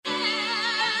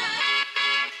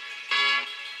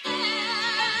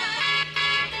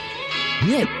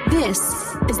This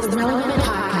is the Relevant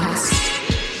Podcast.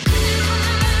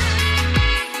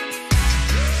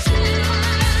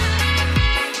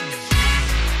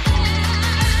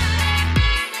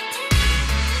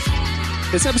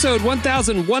 It's episode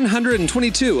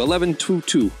 1122,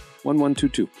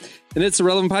 1122. And it's the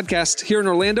Relevant Podcast here in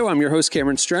Orlando. I'm your host,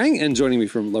 Cameron Strang, and joining me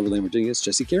from Loverland, Virginia is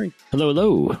Jesse Carey. Hello,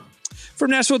 hello. From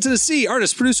Nashville, Tennessee,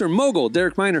 artist, producer, mogul,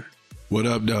 Derek Miner. What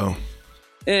up, though?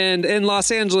 And in Los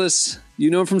Angeles,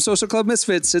 you know him from Social Club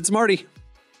Misfits, it's Marty.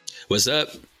 What's up?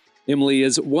 Emily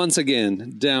is once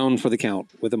again down for the count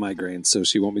with a migraine, so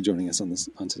she won't be joining us on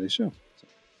today's show. So,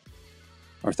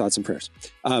 our thoughts and prayers.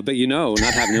 But you know,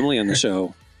 not having Emily on the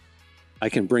show, I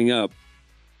can bring up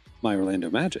my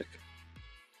Orlando Magic.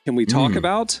 Can we talk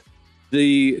about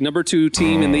the number 2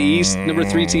 team in the East, number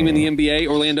 3 team in the NBA,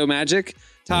 Orlando Magic,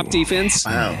 top defense?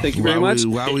 Wow. Thank you very much.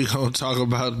 Why we gonna talk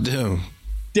about them?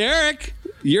 Derek,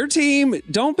 your team,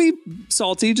 don't be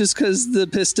salty just because the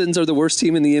Pistons are the worst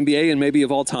team in the NBA and maybe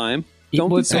of all time. Don't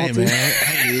be salty. Hey, man.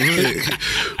 Hey,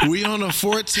 look, we on a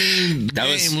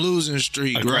 14-game losing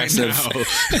streak aggressive right now.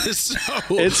 So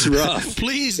it's rough.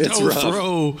 Please don't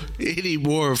throw any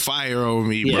more fire on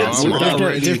me, bro.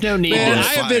 There's no need. Man,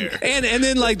 and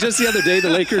then like just the other day, the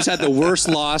Lakers had the worst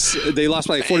loss. They lost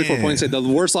by like 44 points. The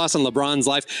worst loss in LeBron's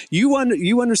life. You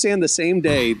understand the same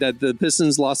day that the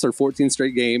Pistons lost their 14th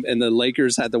straight game and the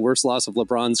Lakers had the worst loss of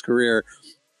LeBron's career,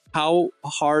 how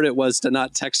hard it was to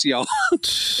not text y'all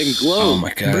and gloat. Oh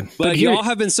my God. But y'all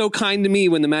have been so kind to me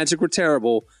when the Magic were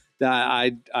terrible that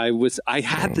I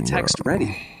had the text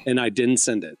ready and I didn't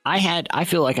send it. I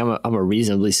feel like I'm a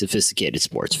reasonably sophisticated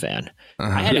sports fan.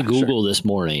 I had to Google this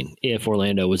morning if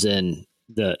Orlando was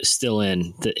still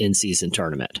in the in-season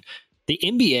tournament. The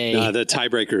NBA, the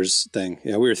tiebreakers thing.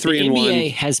 Yeah, we were 3-1. The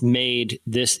NBA has made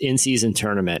this in-season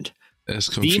tournament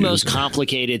the most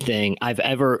complicated thing I've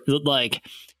ever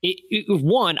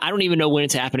one, I don't even know when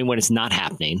it's happening, when it's not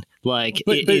happening. But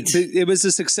it was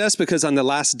a success because on the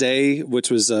last day,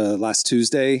 which was last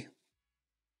Tuesday,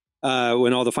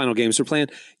 when all the final games were playing,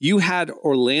 you had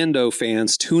Orlando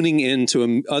fans tuning into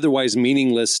an otherwise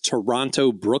meaningless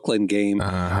Toronto-Brooklyn game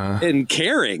and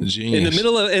caring in the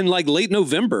middle of late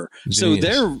November. Genius. So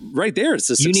they're right there. It's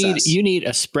a success. You need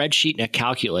a spreadsheet and a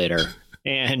calculator.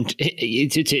 And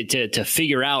to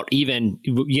figure out even,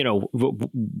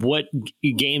 what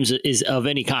games is of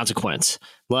any consequence.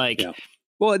 Well,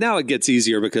 now it gets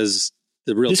easier because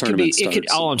the real tournament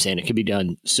starts. All I'm saying, it could be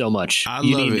done so much.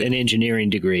 You need an engineering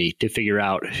degree to figure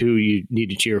out who you need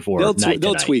to cheer for. They'll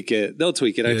tweak it. They'll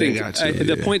tweak it. I think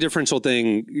the point differential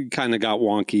thing kind of got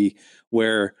wonky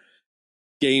where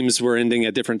games were ending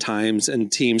at different times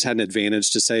and teams had an advantage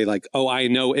to say I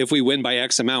know if we win by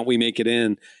X amount, we make it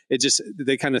in.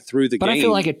 They kind of threw the game. But I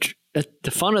feel like the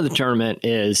fun of the tournament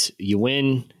is you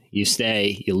win, you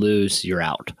stay, you lose, you're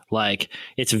out.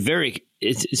 It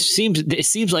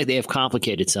seems like they have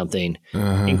complicated something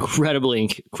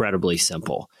incredibly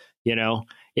simple.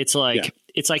 It's like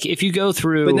if you go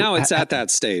through, but now it's at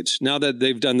that stage now that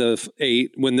they've done the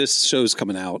 8, when this show's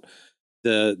coming out,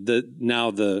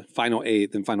 now the final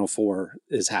 8 and final 4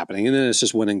 is happening, and then it's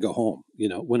just win and go home.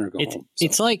 Win or go home. So.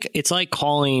 It's like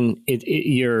calling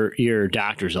your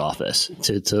doctor's office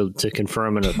to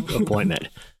confirm an appointment.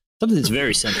 Something that's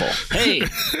very simple. Hey, be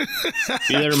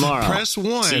there tomorrow. Press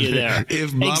 1. See you there.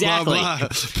 If blah, exactly. Blah, blah.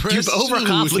 Press You've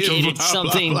overcomplicated 2,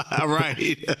 something. Blah, blah,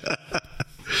 right.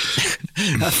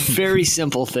 A very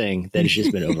simple thing that has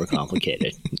just been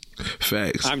overcomplicated.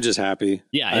 Facts. I'm just happy.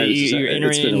 Yeah, you're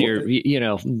entering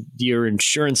your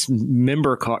insurance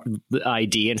member card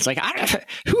ID, and it's like,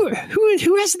 who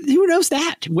knows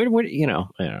that? Where I don't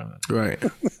know. Right.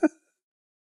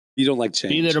 You don't like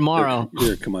change. Be there tomorrow.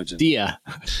 You're a curmudgeon. Yeah.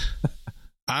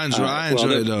 I enjoy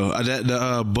it though.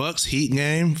 The Bucks Heat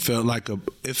game felt like a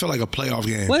playoff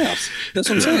game. Playoffs. That's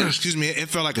what I'm saying. Excuse me. It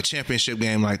felt like a championship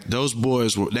game. Like those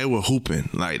boys were hooping.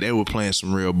 Like they were playing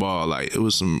some real ball. Like it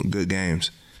was some good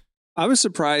games. I was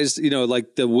surprised,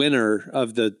 the winner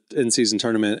of the in-season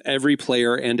tournament, every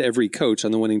player and every coach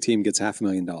on the winning team gets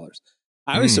 $500,000.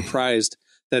 I was surprised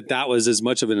that was as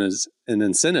much of an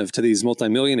incentive to these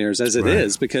multimillionaires as it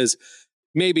is, because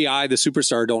maybe the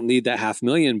superstar, don't need that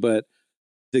 $500,000, but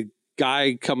the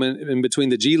guy coming in between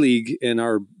the G League and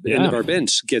our end of our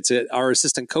bench gets it. Our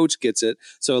assistant coach gets it.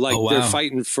 So they're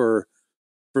fighting for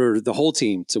the whole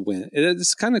team to win.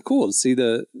 It's kind of cool to see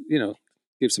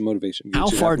give some motivation. How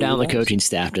far down the coaching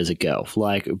staff does it go?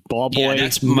 Ball boy,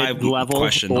 that's my level,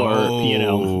 question.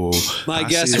 Or my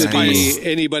guess would be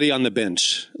anybody on the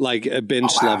bench, like a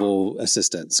bench level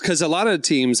assistants, because a lot of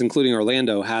teams, including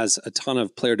Orlando, has a ton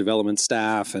of player development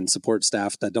staff and support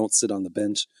staff that don't sit on the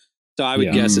bench. So I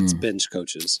would guess it's bench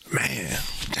coaches. Man,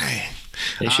 dang.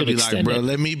 They should I'll be like, bro, it.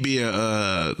 let me be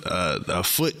a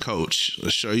foot coach. I'll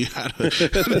show you how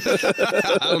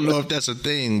to. I don't know if that's a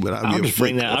thing, but I'll just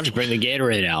bring the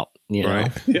Gatorade out. You know?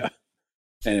 Right? Yeah.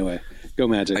 Anyway, go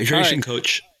Magic. Hydration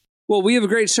coach. Well, we have a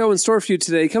great show in store for you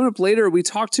today. Coming up later, we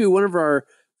talked to one of our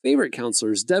favorite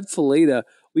counselors, Deb Fileta.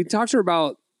 We talked to her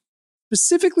about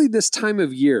specifically this time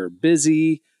of year,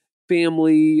 busy,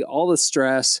 family, all the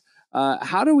stress.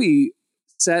 How do we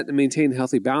set and maintain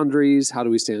healthy boundaries? How do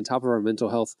we stay on top of our mental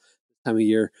health this time of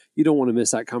year? You don't want to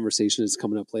miss that conversation. It's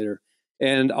coming up later.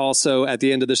 And also at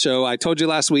the end of the show, I told you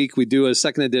last week, we do a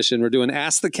second edition. We're doing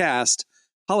Ask the Cast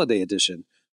Holiday Edition,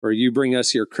 where you bring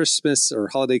us your Christmas or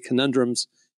holiday conundrums.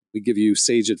 We give you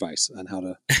sage advice on how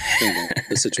to handle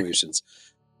the situations.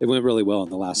 It went really well in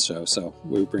the last show, so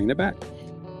we're bringing it back.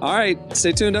 All right,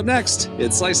 stay tuned. Up next,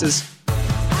 it's Slices.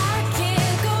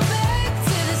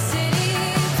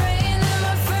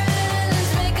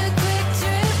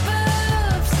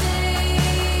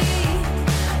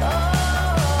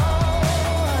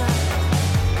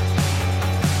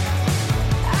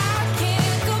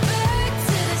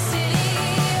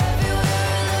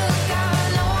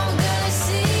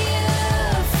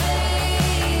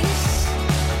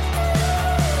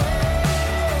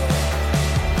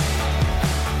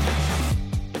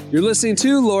 You're listening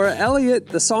to Laura Elliott.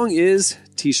 The song is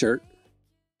T-Shirt.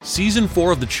 Season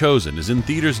 4 of The Chosen is in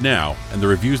theaters now, and the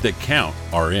reviews that count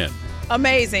are in.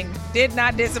 Amazing. Did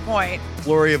not disappoint.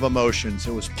 Flurry of emotions.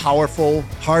 It was powerful,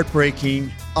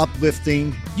 heartbreaking,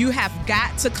 uplifting. You have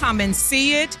got to come and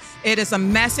see it. It is a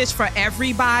message for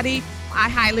everybody. I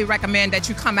highly recommend that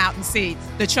you come out and see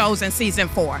The Chosen Season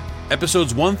 4.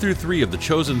 Episodes 1 through 3 of The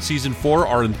Chosen Season 4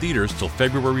 are in theaters till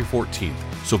February 14th.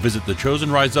 So visit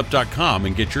thechosenriseup.com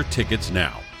and get your tickets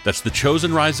now. That's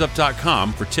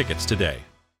thechosenriseup.com for tickets today.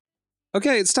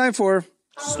 Okay, it's time for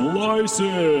Slices.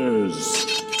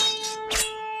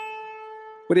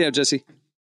 What do you have, Jesse?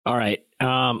 All right.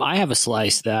 I have a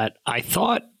slice that I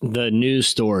thought the news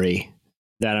story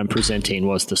that I'm presenting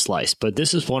was the slice, but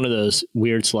this is one of those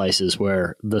weird slices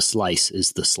where the slice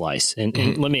is the slice. And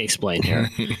let me explain here.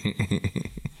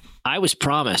 I was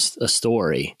promised a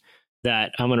story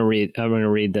that I'm going to read. I'm going to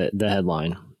read the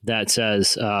headline that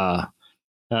says,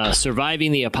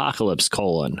 surviving the apocalypse,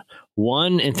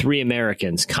 1 in 3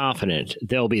 Americans confident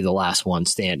they'll be the last one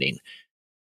standing.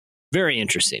 Very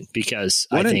interesting because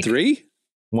 1 in 3?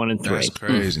 1 in 3. That's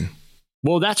crazy.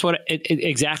 Well, that's what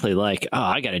exactly like. Oh,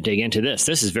 I got to dig into this.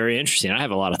 This is very interesting. I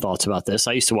have a lot of thoughts about this.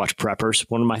 I used to watch Preppers,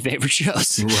 one of my favorite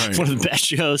shows, one of the best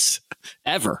shows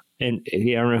ever. And I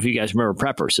don't know if you guys remember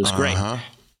Preppers. It was great.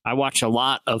 I watch a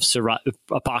lot of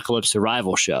apocalypse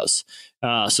survival shows. So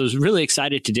I was really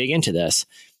excited to dig into this.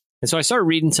 And so I started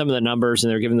reading some of the numbers and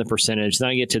they're giving the percentage. Then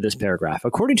I get to this paragraph.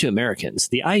 According to Americans,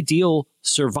 the ideal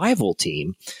survival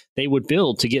team they would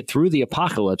build to get through the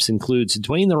apocalypse includes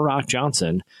Dwayne "The Rock"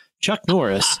 Johnson, Chuck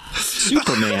Norris,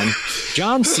 Superman,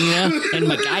 John Cena, and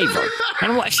MacGyver.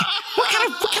 And I'm like, what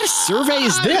kind of survey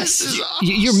is this?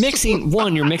 You're mixing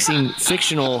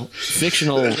fictional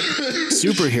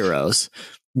superheroes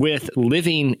with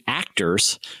living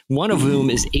actors, one of whom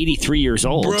is 83 years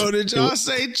old. Bro, did y'all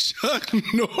say Chuck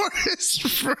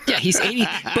Norris? Yeah, he's 80.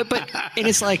 But and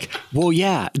it's like, well,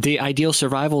 yeah, the ideal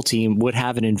survival team would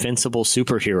have an invincible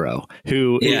superhero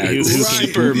who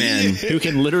Superman, who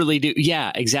can literally do.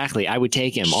 Yeah, exactly. I would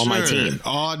take him on my team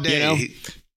all day. You know?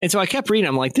 And so I kept reading.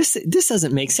 I'm like, this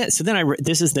doesn't make sense. So then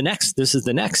this is the next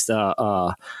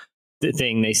the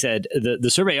thing. They said the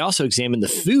survey also examined the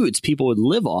foods people would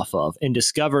live off of and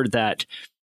discovered that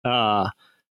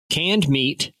canned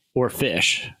meat or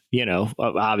fish,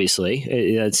 obviously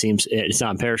it seems it's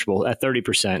not perishable at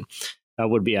 30%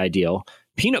 would be ideal.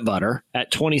 Peanut butter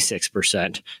at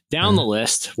 26%. Down the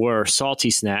list were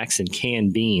salty snacks and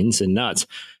canned beans and nuts.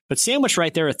 But sandwich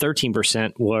right there at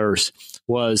 13%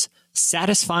 was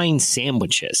satisfying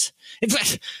sandwiches. In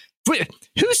fact,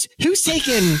 who's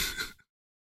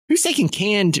taking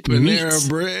canned meats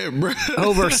bread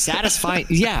over satisfying?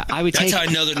 Yeah, I would take. That's how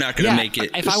I know they're not going to make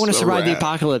it. If I want to survive the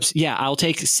apocalypse, I'll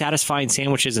take satisfying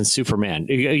sandwiches and Superman.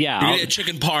 Yeah, a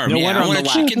chicken parm. I want a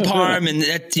chicken parm, and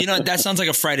that sounds like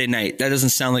a Friday night. That doesn't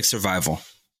sound like survival.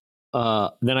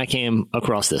 Then I came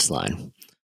across this line.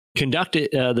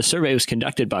 The survey was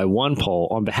conducted by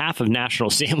OnePoll on behalf of national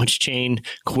sandwich chain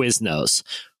Quiznos.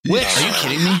 Are you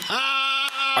kidding me?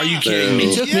 Are you kidding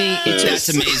me? That's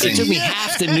amazing. It took me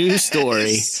half the news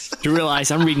story to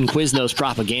realize I'm reading Quiznos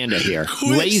propaganda here.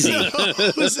 Lazy. Look,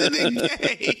 this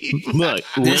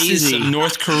lazy. is some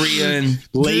North Korean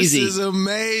lazy. This is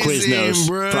amazing, Quiznos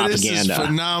bro. propaganda. This is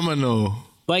phenomenal.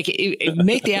 Like,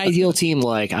 make the ideal team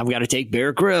like, I've got to take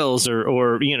Bear Grylls or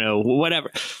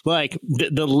whatever. Like,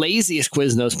 the laziest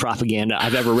Quiznos propaganda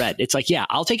I've ever read. It's like, yeah,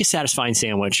 I'll take a satisfying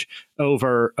sandwich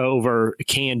over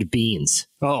canned beans.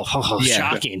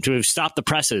 Shocking. To have stopped the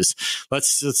presses.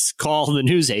 Let's call the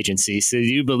news agency. So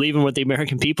you believe in what the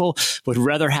American people would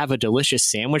rather have a delicious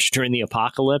sandwich during the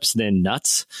apocalypse than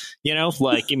nuts?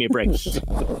 Like, give me a break. This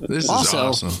is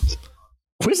awesome.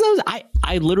 Quiznos,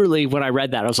 I literally, when I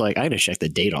read that, I was like, I got to check the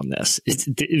date on this.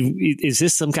 Is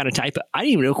this some kind of typo? I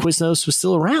didn't even know Quiznos was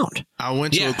still around. I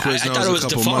went to a Quiznos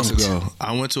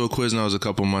a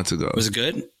couple months ago. Was it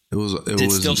good? Did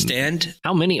it still stand?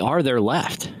 How many are there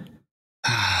left?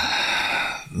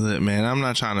 Man, I'm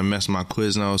not trying to mess my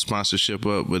Quiznos sponsorship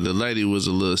up, but the lady was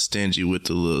a little stingy with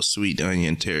the little sweet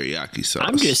onion teriyaki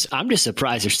sauce. I'm just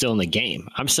surprised they're still in the game.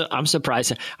 I'm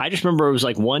surprised. I just remember it was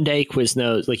like one day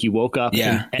Quiznos, like you woke up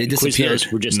and Quiznos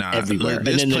were just everywhere. And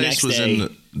then the next day,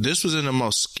 this was in the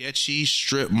most sketchy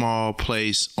strip mall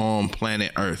place on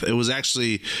planet Earth. It was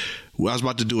actually, I was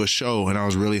about to do a show and I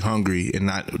was really hungry and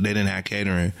they didn't have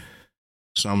catering.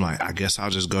 So I'm like, I guess I'll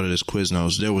just go to this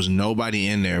Quiznos. There was nobody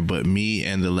in there but me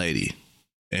and the lady.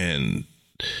 And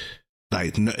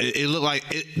like, it looked like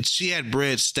she had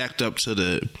bread stacked up to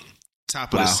the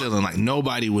top of the ceiling. Like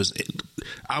nobody was,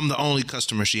 I'm the only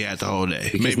customer she had the whole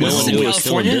day. Maybe no one was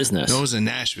still in business. No, it was in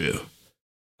Nashville.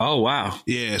 Oh, wow.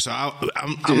 Yeah. So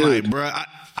I'm like, bro,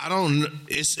 I don't,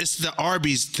 it's the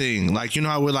Arby's thing. Like, you know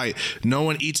how we're like, no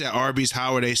one eats at Arby's.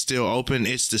 How are they still open?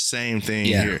 It's the same thing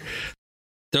here.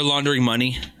 They're laundering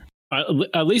money.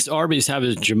 At least Arby's have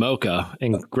his Jamocha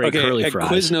and great curly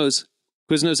fries.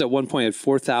 Quiznos at one point had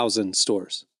 4,000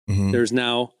 stores. Mm-hmm. There's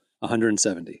now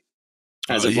 170.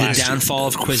 As of last downfall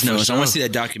of Quiznos. I want to see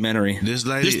that documentary. There's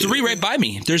 3 right by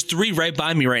me. There's 3 right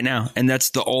by me right now, and that's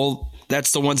the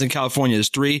ones in California. There's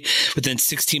 3 within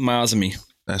 16 miles of me.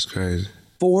 That's crazy.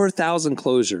 4,000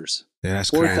 closures. Yeah,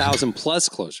 that's 4,000 plus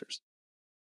closures.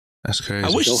 That's crazy. I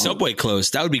wish Subway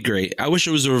closed. That would be great. I wish it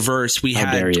was the reverse. We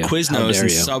had Quiznos and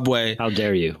Subway. How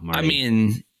dare you, Marty? I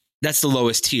mean, that's the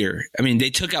lowest tier. I mean, they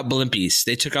took out Blimpies.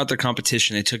 They took out their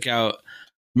competition. They took out,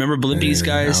 remember Blimpies,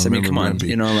 guys? I mean, come on.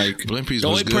 Blimpies, the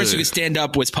only person who could stand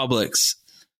up was Publix.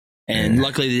 And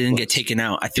luckily they didn't get taken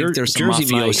out. I think there's some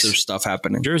mafioso stuff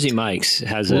happening. Jersey Mike's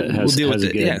has a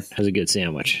good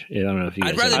sandwich. I don't know if you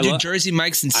I'd rather do Jersey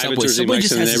Mike's than Subway. Subway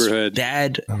just has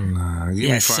bad.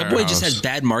 Subway just has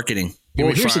bad marketing.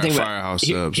 Well, here's the thing about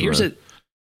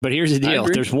But here's the deal.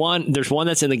 There's one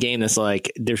that's in the game that's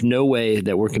like, there's no way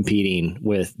that we're competing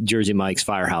with Jersey Mike's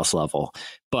Firehouse level,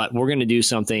 but we're going to do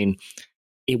something.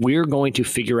 We're going to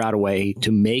figure out a way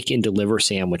to make and deliver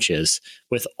sandwiches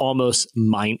with almost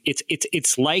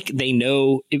It's like they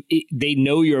know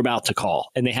you're about to call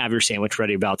and they have your sandwich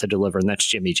ready about to deliver, and that's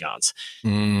Jimmy John's.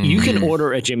 You can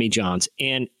order at Jimmy John's,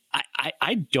 and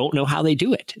I don't know how they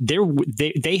do it.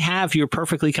 They have your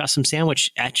perfectly custom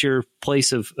sandwich at your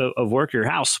place of work, your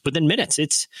house, within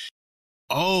minutes.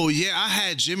 Oh, yeah, I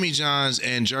had Jimmy John's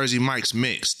and Jersey Mike's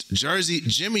mixed.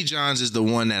 Jimmy John's is the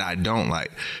one that I don't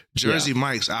like. Jersey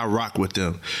Mike's, I rock with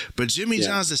them. But Jimmy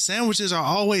John's, the sandwiches are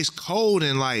always cold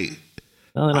and like...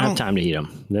 Well, I don't have time to eat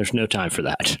them. There's no time for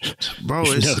that. Bro,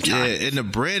 and the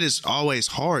bread is always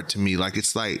hard to me. Like,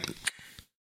 it's like...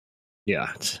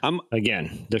 Yeah.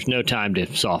 Again, there's no time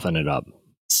to soften it up.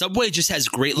 Subway just has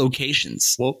great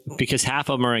locations. Well, because half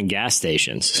of them are in gas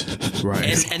stations, right?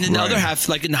 And then the other half,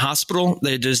 like in the hospital,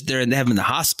 they have them in the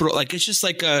hospital. Like it's just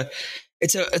like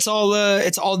it's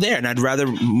all there. And I'd rather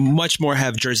much more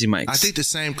have Jersey Mike's. I think the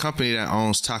same company that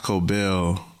owns Taco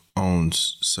Bell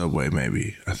owns Subway,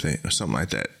 maybe or something like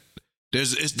that.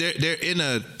 They're in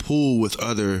a pool with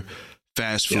other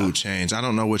fast food chains. I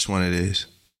don't know which one it is.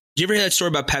 Did you ever hear that story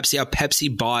about Pepsi? How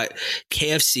Pepsi bought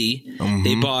KFC.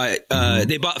 Mm-hmm.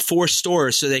 They bought 4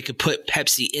 stores so they could put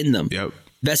Pepsi in them. Yep.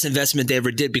 Best investment they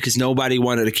ever did because nobody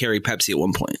wanted to carry Pepsi at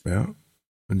one point. Yeah.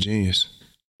 A genius.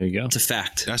 There you go. It's a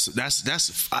fact. That's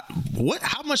what?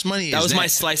 How much money is that? That was my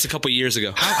slice a couple of years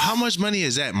ago. How much money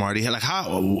is that, Marty? Like,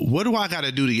 what do I got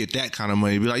to do to get that kind of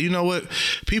money? Be like, you know what?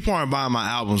 People aren't buying my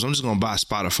albums. I'm just going to buy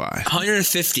Spotify.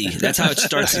 150. That's how it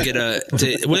starts to get what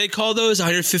do they call those?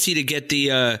 150 to get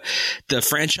the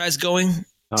franchise going.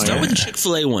 Start with the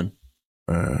Chick-fil-A one.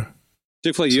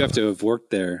 Chick-fil-A, you have to have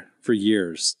worked there for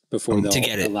years before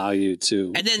they'll allow you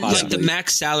to. And then like the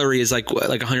max salary is like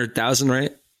 100,000,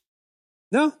 right?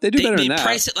 No, they do better than that. They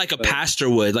price it like a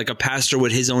pastor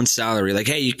would his own salary. Like,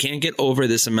 hey, you can't get over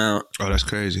this amount. Oh, that's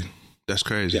crazy.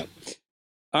 Yeah.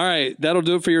 All right, that'll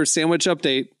do it for your sandwich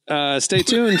update. Stay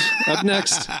tuned. Up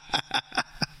next.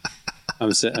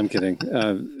 I'm kidding.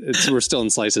 We're still in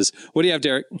slices. What do you have,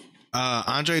 Derek?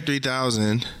 Andre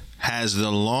 3000 has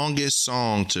the longest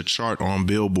song to chart on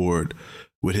Billboard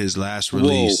with his last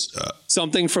release.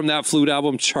 Something from that Flute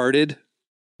album charted?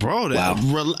 Bro,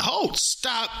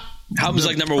 stop. Album's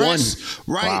like number one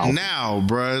now,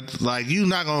 bro. Like, you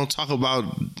not going to talk about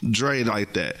Dre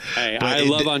like that. Hey, I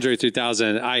love Andre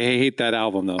 3000. I hate that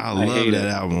album, though. I love that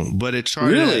album. But it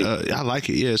charted. Really? I like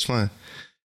it. Yeah, it's fun.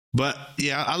 But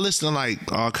yeah, I listen to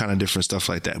like all kind of different stuff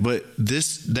like that. But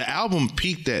the album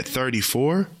peaked at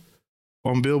 34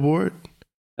 on Billboard.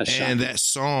 And that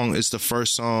song is the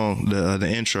first song, the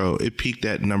intro. It peaked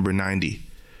at number 90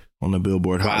 on the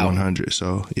Billboard Hot 100.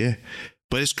 So yeah,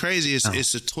 but it's crazy. It's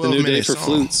a 12-minute song.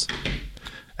 Flutes.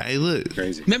 Hey, look,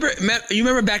 crazy.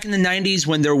 Remember back in the 90s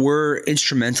when there were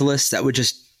instrumentalists that would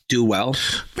just do well?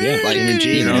 Yeah, like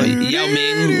Yao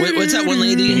Ming. What's that one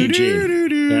lady?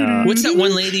 What's that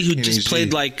one lady who just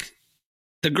played like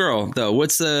the girl though?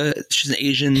 She's an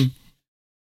Asian.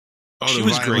 She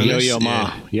was great. Yo-Yo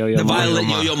Ma. The violin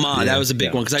Yo-Yo Ma. Yeah, that was a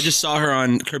big one because I just saw her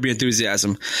on Curb Your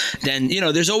Enthusiasm. Then,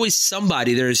 there's always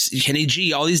somebody. There's Kenny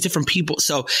G, all these different people.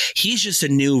 So he's just a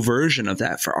new version of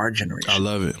that for our generation. I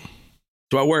love it.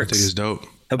 So it works. I think it's dope.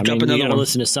 You gotta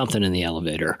listen to something in the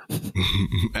elevator.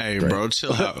 Hey, bro,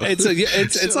 chill out. It's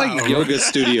like yoga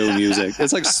studio music.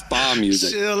 It's like spa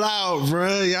music. Chill out,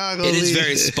 bro. Y'all gonna It is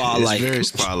very spa-like. It's very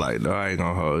spa-like. No, I ain't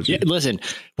gonna hold you. Yeah, listen,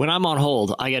 when I'm on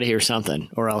hold, I gotta hear something,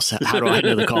 or else how do I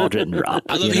know the call didn't drop?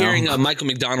 I love hearing Michael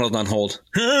McDonald on hold.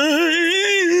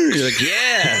 You're like,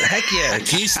 yeah, heck yeah.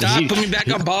 Can you stop? Put me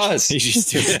back on pause. He's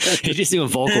just doing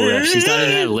vocal riffs. He's not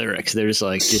even had lyrics. They're just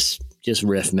like just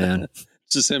riff, man.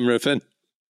 Just him riffing.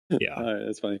 Yeah. All right,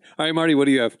 that's funny. All right, Marty, what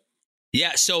do you have?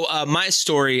 Yeah, so my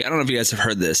story, I don't know if you guys have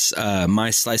heard this. My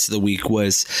slice of the week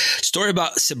was a story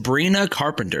about Sabrina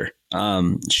Carpenter.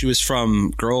 She was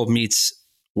from Girl Meets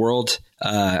World.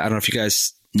 I don't know if you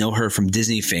guys know her from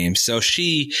Disney fame. So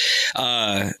she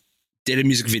did a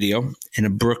music video in a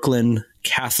Brooklyn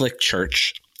Catholic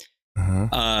church.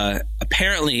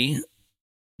 Apparently,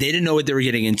 they didn't know what they were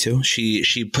getting into.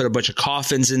 She put a bunch of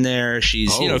coffins in there.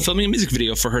 She's filming a music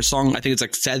video for her song. I think it's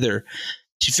like Feather.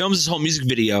 She films this whole music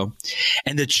video,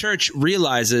 and the church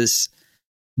realizes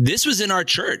this was in our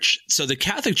church. So the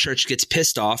Catholic Church gets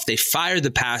pissed off. They fire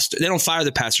the pastor. They don't fire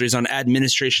the pastor. He's on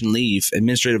administrative leave,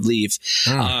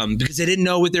 because they didn't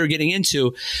know what they were getting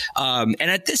into. And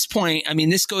at this point, I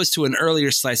mean, this goes to an earlier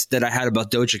slice that I had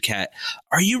about Doja Cat.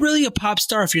 Are you really a pop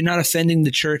star if you're not offending the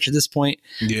church at this point?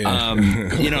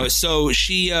 Yeah. So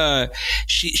she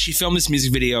filmed this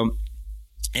music video.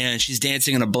 And she's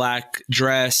dancing in a black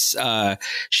dress.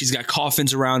 She's got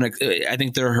coffins around. I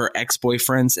think they're her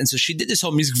ex-boyfriends. And so she did this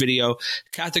whole music video.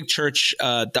 Catholic Church,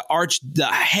 the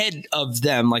head of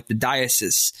them, like the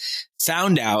diocese,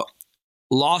 found out,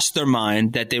 lost their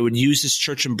mind that they would use this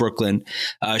church in Brooklyn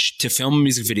to film a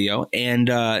music video. And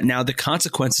now the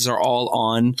consequences are all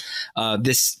on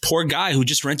this poor guy who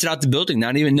just rented out the building,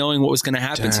 not even knowing what was going to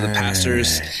happen. Dang. So the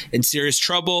pastor's in serious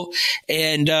trouble.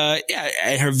 And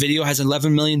her video has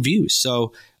 11 million views.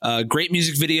 So great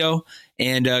music video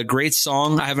and a great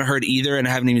song. I haven't heard either and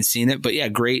I haven't even seen it, but yeah,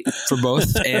 great for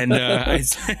both. And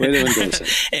what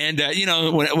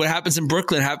happens in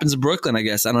Brooklyn happens in Brooklyn, I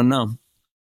guess. I don't know.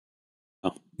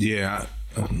 Yeah.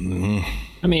 I mean,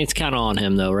 it's kind of on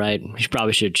him, though, right? He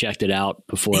probably should have checked it out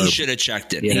before. He should have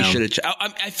checked it. He should have.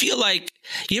 I feel like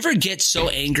you ever get so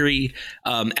angry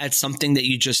at something that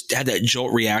you just had that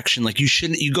jolt reaction. Like you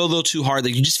go a little too hard.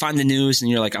 Like you just find the news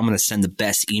and you're like, I'm going to send the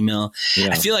best email. Yeah.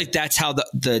 I feel like that's how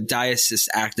the diocese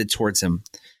acted towards him.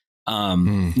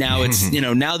 Now it's,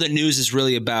 now the news is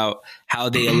really about how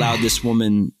they allowed this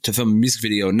woman to film a music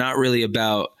video, not really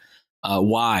about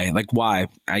why.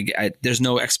 There's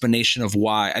no explanation of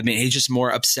why. I mean, he's just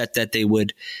more upset that they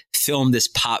would film this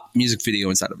pop music video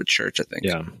inside of a church, I think.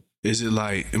 Yeah. Is it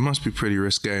it must be pretty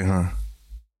risque, huh?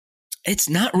 It's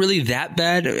not really that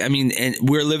bad. I mean, and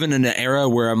we're living in an era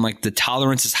where I'm like, the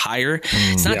tolerance is higher.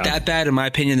 It's not that bad, in my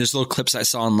opinion. There's little clips I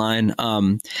saw online.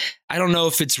 I don't know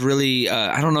if it's really,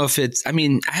 I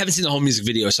haven't seen the whole music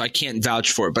video, so I can't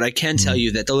vouch for it, but I can tell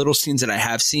you that the little scenes that I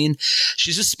have seen,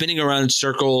 she's just spinning around in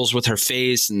circles with her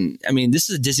face. And I mean, this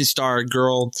is a Disney star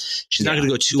girl. She's not going to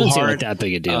go too hard. Seem like that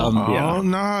big a deal.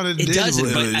 No, it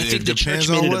doesn't, but I think the church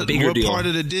made it a bigger deal. What part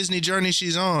of the Disney journey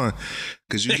she's on?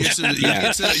 Because you get to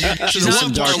the she's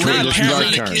one part where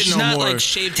apparently she's not like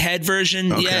shaved head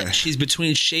version yet. She's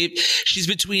between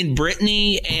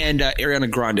Britney and Ariana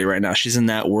Grande right now. She's in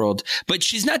that world, but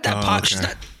she's not that pop. She's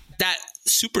not that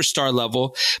superstar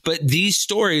level, but these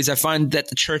stories, I find that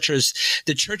the church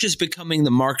is becoming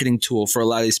the marketing tool for a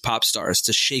lot of these pop stars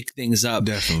to shake things up.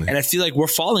 Definitely. And I feel like we're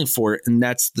falling for it, and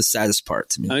that's the saddest part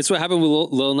to me. That's what happened with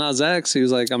Lil Nas X. He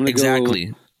was like, I'm going to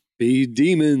go be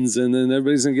demons, and then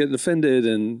everybody's going to get offended.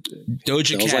 And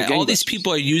Doja Cat, all these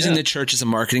people are using the church as a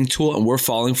marketing tool, and we're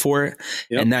falling for it.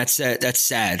 Yep. And that's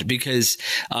sad because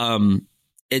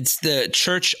it's the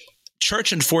church.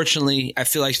 Church, unfortunately, I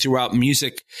feel like throughout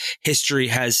music history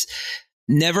has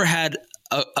never had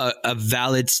a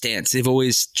valid stance. They've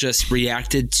always just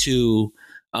reacted to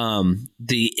what's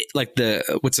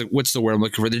the word I'm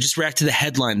looking for? They just react to the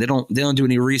headline. They don't do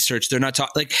any research. They're not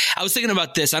like, I was thinking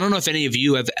about this. I don't know if any of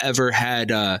you have ever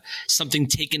had something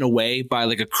taken away by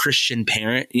like a Christian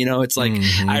parent. You know, it's like,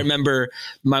 I remember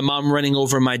my mom running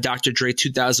over my Dr. Dre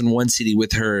 2001 CD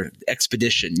with her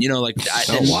Expedition, you know, like,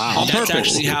 wow.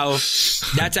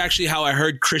 That's actually how I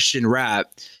heard Christian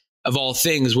rap. Of all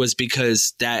things, was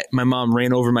because that my mom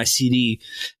ran over my CD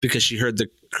because she heard the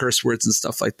curse words and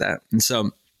stuff like that. And so,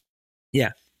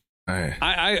 yeah.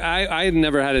 I had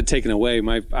never had it taken away.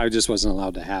 I just wasn't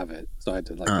allowed to have it. So I had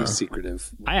to be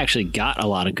secretive. I actually got a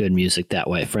lot of good music that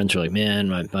way. Friends were like, man,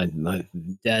 my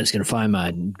dad's going to find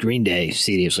my Green Day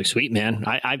CD. It's like, sweet, man.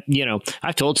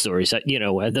 I've told stories that,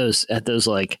 at those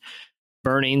like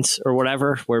burnings or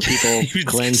whatever, where people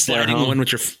cleanse their home. One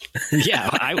with your yeah,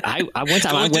 I went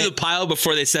time. I went through the pile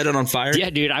before they set it on fire.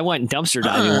 Yeah, dude, I went dumpster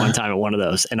diving one time at one of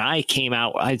those, and I came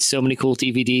out. I had so many cool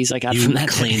DVDs I got from that.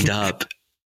 Cleaned up.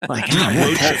 Like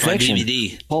Road Trip on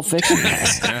DVD. Pulp Fiction.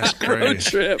 That's crazy. Road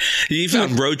Trip. You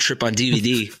found Road Trip on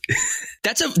DVD.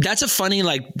 That's a funny,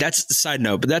 that's the side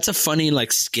note, but that's a funny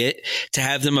skit to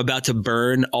have them about to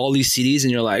burn all these CDs,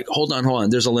 and you're like, hold on.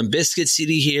 There's a Limp Bizkit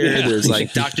CD here. Yeah. There's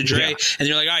Dr. Dre, and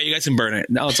you're like, all right, you guys can burn it.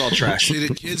 Now it's all trash. See,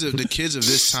 the kids of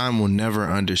this time will never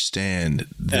understand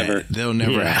that. Ever. They'll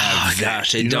never have. Oh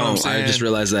gosh, they don't. I just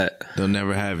realized that they'll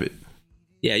never have it.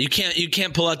 Yeah, you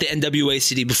can't pull out the NWA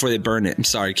CD before they burn it. I'm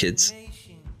sorry, kids.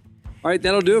 All right,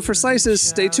 that'll do it for Slices.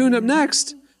 Stay tuned. Up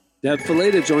next, Deb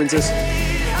Fileta joins us.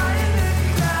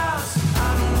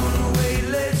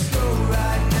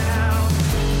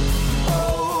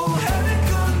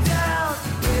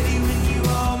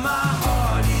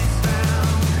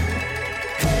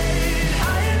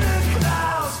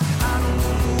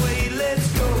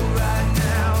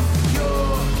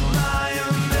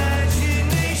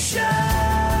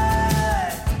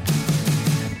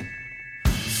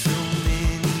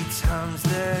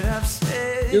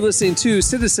 You're listening to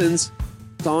Citizens.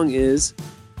 Song is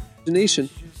Donation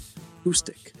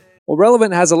Acoustic. Well,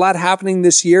 Relevant has a lot happening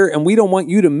this year, and we don't want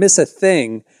you to miss a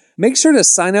thing. Make sure to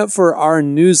sign up for our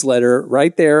newsletter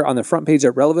right there on the front page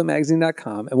at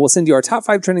relevantmagazine.com, and we'll send you our top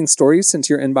 5 trending stories sent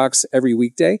to your inbox every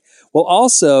weekday. We'll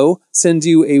also send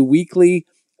you a weekly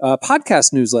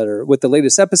podcast newsletter with the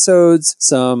latest episodes,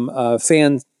 some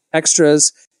fan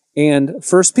extras, and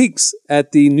first peeks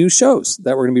at the new shows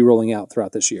that we're going to be rolling out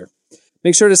throughout this year.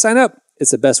 Make sure to sign up.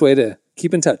 It's the best way to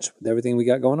keep in touch with everything we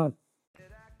got going on.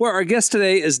 Well, our guest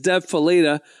today is Deb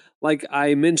Fileta. Like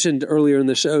I mentioned earlier in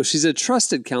the show, she's a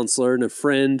trusted counselor and a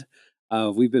friend.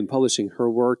 We've been publishing her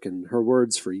work and her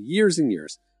words for years and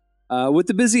years. With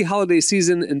the busy holiday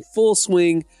season in full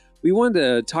swing, we wanted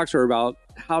to talk to her about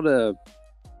how to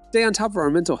stay on top of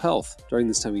our mental health during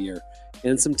this time of year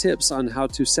and some tips on how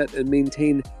to set and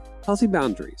maintain healthy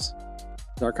boundaries.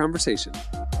 It's our conversation.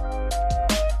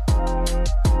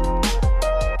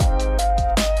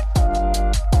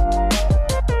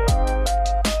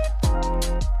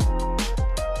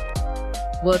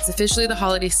 Well, it's officially the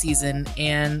holiday season,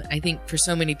 and I think for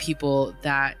so many people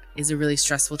that is a really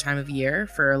stressful time of year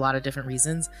for a lot of different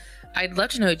reasons. I'd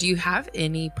love to know, do you have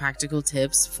any practical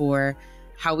tips for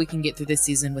how we can get through this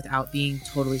season without being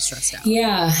totally stressed out?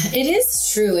 Yeah, it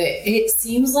is true. It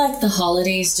seems like the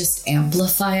holidays just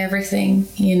amplify everything,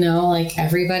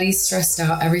 everybody's stressed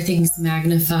out, everything's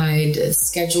magnified,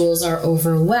 schedules are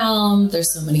overwhelmed,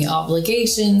 there's so many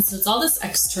obligations. So it's all this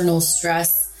external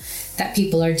stress that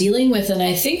people are dealing with. And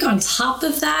I think on top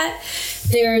of that,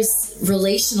 there's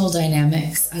relational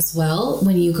dynamics as well.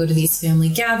 When you go to these family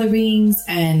gatherings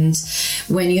and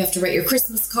when you have to write your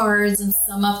Christmas cards and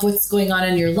sum up what's going on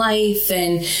in your life,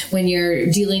 and when you're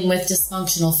dealing with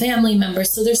dysfunctional family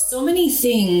members. So there's so many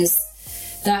things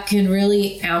that can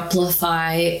really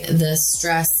amplify the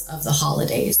stress of the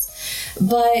holidays.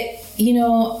 But,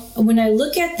 when I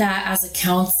look at that as a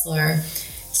counselor,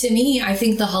 to me, I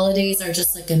think the holidays are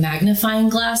just like a magnifying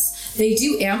glass. They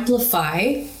do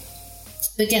amplify,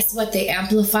 but guess what? They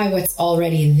amplify what's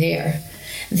already there.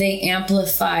 They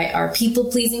amplify our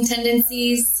people-pleasing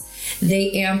tendencies.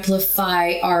 They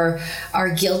amplify our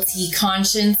guilty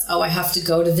conscience. Oh, I have to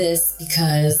go to this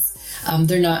because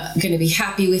they're not going to be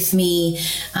happy with me.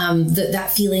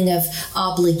 That feeling of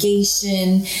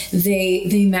obligation.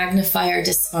 They magnify our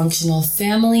dysfunctional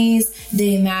families.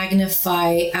 They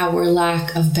magnify our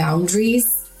lack of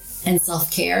boundaries and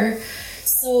self-care.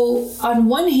 So on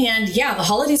one hand, yeah, the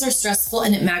holidays are stressful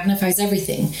and it magnifies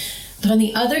everything. But on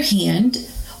the other hand,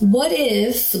 what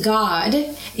if God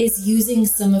is using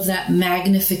some of that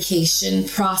magnification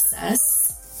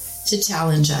process to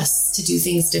challenge us to do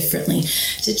things differently,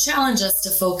 to challenge us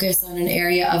to focus on an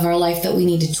area of our life that we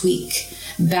need to tweak,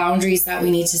 boundaries that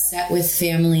we need to set with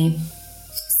family,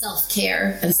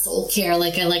 self-care and soul care,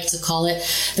 like I like to call it,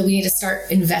 that we need to start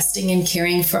investing in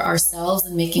caring for ourselves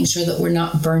and making sure that we're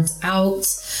not burnt out.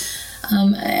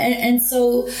 And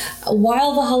so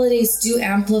while the holidays do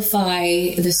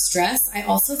amplify the stress, I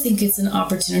also think it's an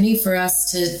opportunity for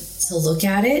us to look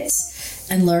at it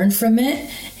and learn from it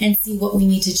and see what we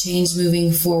need to change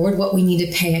moving forward, what we need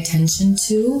to pay attention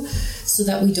to so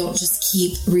that we don't just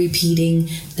keep repeating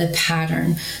the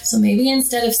pattern. So maybe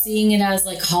instead of seeing it as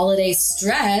like holiday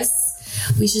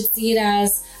stress, we should see it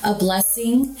as a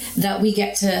blessing that we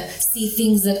get to see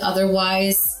things that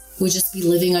otherwise would just be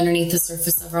living underneath the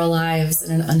surface of our lives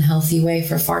in an unhealthy way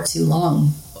for far too long.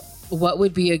 What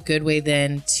would be a good way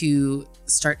then to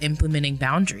start implementing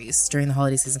boundaries during the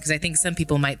holiday season? Because I think some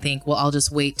people might think, well, I'll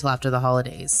just wait till after the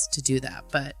holidays to do that.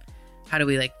 But how do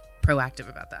we proactive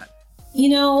about that? You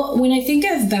know, when I think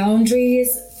of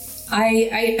boundaries,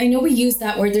 I know we use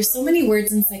that word. There's so many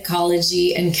words in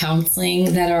psychology and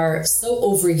counseling that are so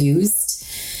overused.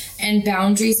 And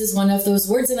boundaries is one of those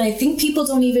words. And I think people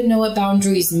don't even know what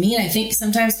boundaries mean. I think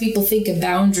sometimes people think a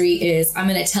boundary is, I'm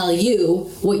going to tell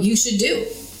you what you should do.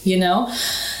 You know,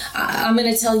 I'm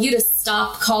going to tell you to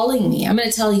stop calling me. I'm going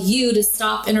to tell you to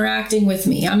stop interacting with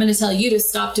me. I'm going to tell you to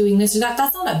stop doing this or that.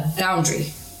 That's not a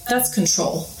boundary. That's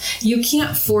control. You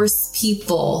can't force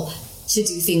people to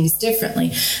do things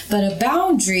differently. But a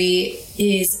boundary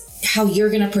is how you're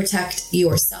going to protect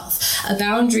yourself. A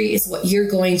boundary is what you're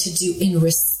going to do in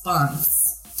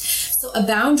response. So a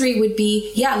boundary would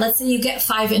be, let's say you get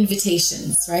 5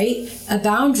 invitations, right? A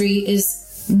boundary is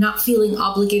not feeling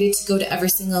obligated to go to every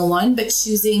single one, but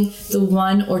choosing the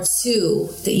 1 or 2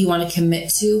 that you want to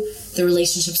commit to, the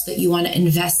relationships that you want to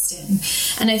invest in.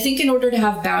 And I think in order to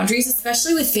have boundaries,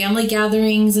 especially with family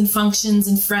gatherings and functions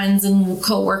and friends and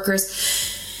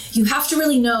coworkers, you have to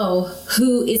really know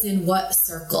who is in what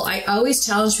circle. I always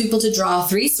challenge people to draw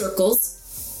 3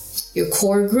 circles: your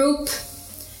core group,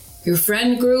 your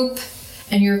friend group,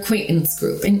 and your acquaintance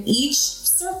group. And each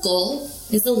circle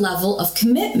is a level of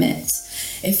commitment.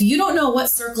 If you don't know what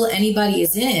circle anybody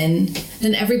is in,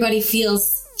 then everybody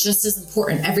feels just as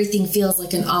important. Everything feels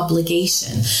like an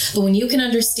obligation. But when you can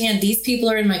understand these people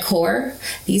are in my core,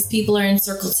 these people are in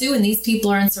circle 2, and these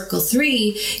people are in circle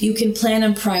 3, you can plan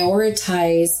and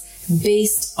prioritize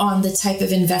based on the type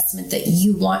of investment that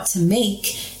you want to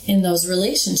make in those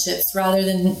relationships rather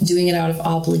than doing it out of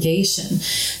obligation.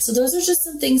 So those are just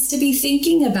some things to be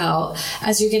thinking about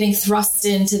as you're getting thrust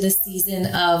into the season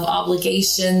of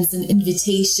obligations and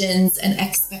invitations and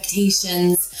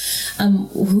expectations.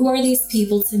 Who are these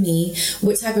people to me?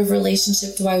 What type of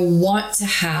relationship do I want to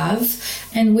have?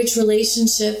 And which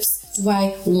relationships do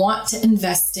I want to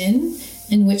invest in?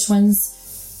 And which ones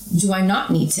do I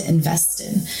not need to invest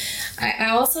in? I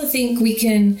also think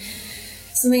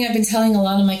something I've been telling a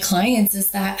lot of my clients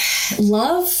is that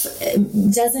love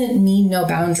doesn't mean no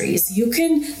boundaries. You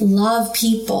can love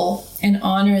people and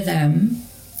honor them,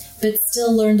 but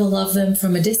still learn to love them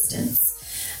from a distance.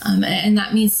 And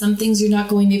that means some things you're not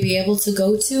going to be able to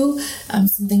go to.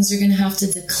 Some things you're going to have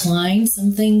to decline.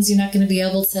 Some things you're not going to be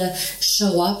able to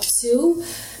show up to.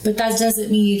 But that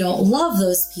doesn't mean you don't love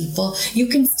those people. You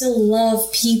can still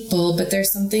love people, but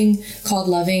there's something called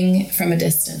loving from a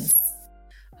distance.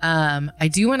 I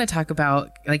do want to talk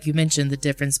about, like you mentioned, the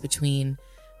difference between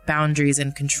boundaries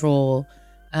and control.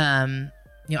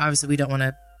 Obviously we don't want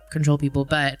to control people,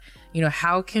 but,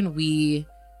 how can we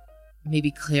maybe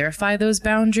clarify those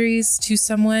boundaries to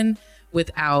someone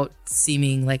without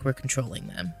seeming like we're controlling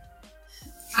them?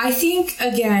 I think,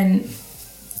 again,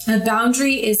 a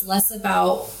boundary is less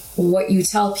about what you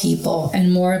tell people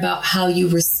and more about how you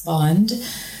respond.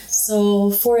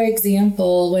 So, for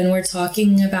example, when we're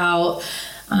talking about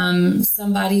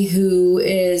somebody who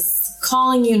is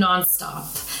calling you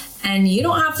nonstop and you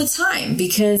don't have the time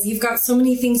because you've got so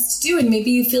many things to do, and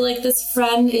maybe you feel like this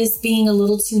friend is being a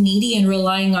little too needy and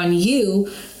relying on you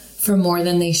for more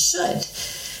than they should.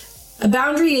 A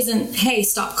boundary isn't, hey,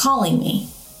 stop calling me.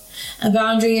 A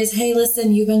boundary is, hey,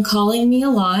 listen, you've been calling me a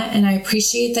lot and I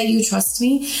appreciate that you trust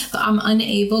me, but I'm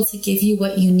unable to give you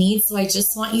what you need. So I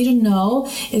just want you to know,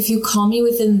 if you call me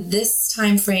within this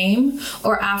time frame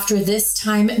or after this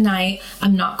time at night,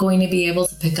 I'm not going to be able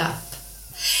to pick up.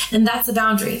 And that's a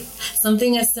boundary.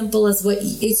 Something as simple as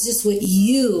it's just what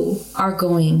you are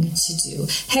going to do.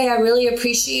 Hey, I really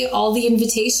appreciate all the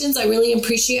invitations. I really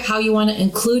appreciate how you want to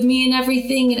include me in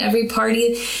everything, in every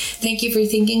party. Thank you for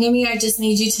thinking of me. I just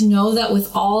need you to know that with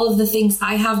all of the things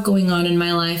I have going on in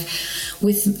my life,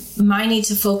 with my need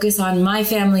to focus on my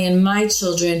family and my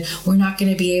children, we're not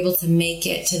going to be able to make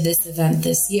it to this event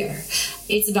this year.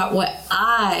 It's about what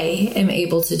I am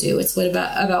able to do. It's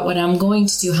about what I'm going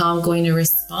to do, how I'm going to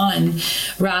respond,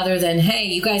 rather than, hey,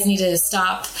 you guys need to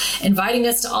stop inviting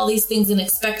us to all these things and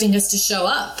expecting us to show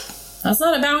up. That's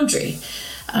not a boundary.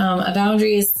 A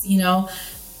boundary is,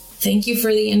 thank you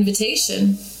for the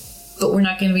invitation, but we're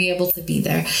not going to be able to be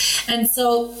there. And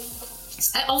so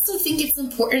I also think it's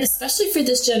important, especially for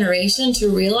this generation, to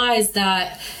realize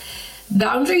that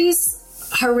boundaries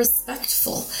are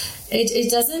respectful.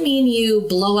 It doesn't mean you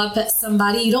blow up at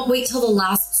somebody. You don't wait till the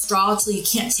last straw, till you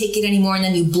can't take it anymore, and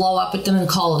then you blow up at them and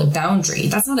call it a boundary.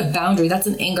 That's not a boundary. That's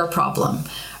an anger problem,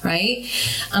 right?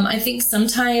 I think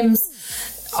sometimes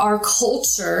our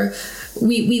culture,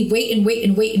 we wait and wait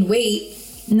and wait and wait,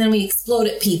 and then we explode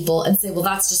at people and say, well,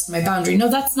 that's just my boundary. No,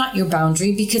 that's not your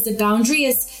boundary, because a boundary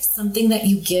is something that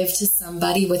you give to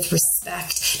somebody with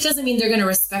respect. It doesn't mean they're going to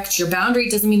respect your boundary.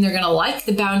 It doesn't mean they're going to like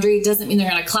the boundary. It doesn't mean they're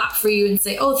going to clap for you and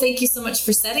say, oh, thank you so much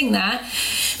for setting that.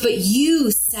 But you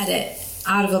set it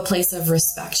out of a place of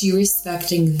respect. You're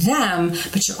respecting them,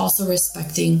 but you're also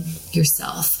respecting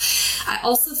yourself. I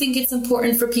also think it's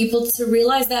important for people to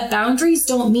realize that boundaries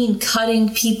don't mean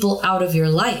cutting people out of your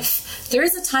life. There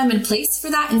is a time and place for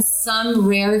that in some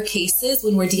rare cases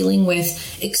when we're dealing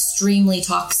with extremely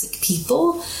toxic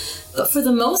people. But for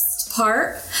the most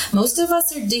part, most of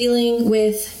us are dealing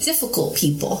with difficult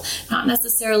people, not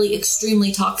necessarily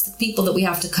extremely toxic people that we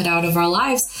have to cut out of our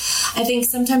lives. I think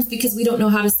sometimes because we don't know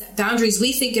how to set boundaries,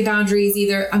 we think of boundaries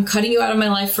either I'm cutting you out of my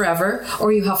life forever,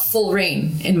 or you have full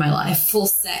reign in my life, full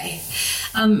say.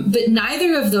 But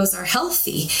neither of those are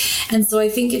healthy. And so I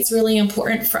think it's really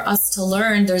important for us to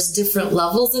learn there's different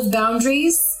levels of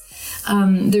boundaries.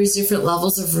 There's different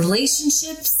levels of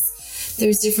relationships.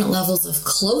 There's different levels of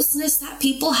closeness that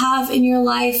people have in your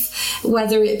life,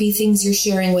 whether it be things you're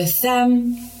sharing with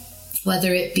them,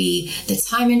 whether it be the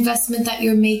time investment that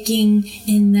you're making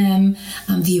in them,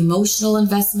 the emotional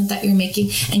investment that you're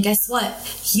making. And guess what?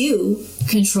 You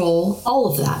control all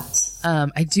of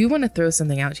that. I do want to throw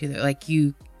something out to you that,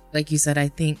 like you said, I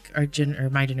think or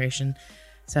my generation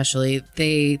especially,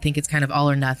 they think it's kind of all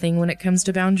or nothing when it comes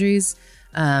to boundaries.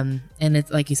 And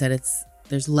it's like you said,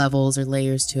 there's levels or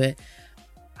layers to it.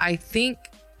 I think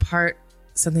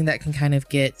something that can kind of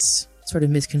get sort of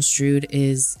misconstrued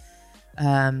is,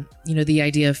 the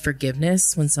idea of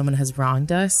forgiveness when someone has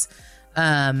wronged us.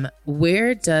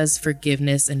 Where does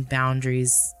forgiveness and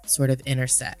boundaries sort of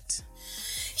intersect?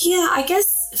 Yeah, I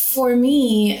guess for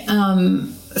me,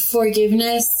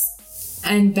 forgiveness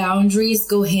and boundaries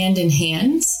go hand in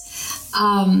hand.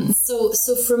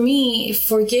 So for me,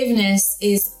 forgiveness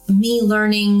is me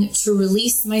learning to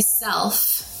release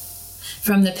myself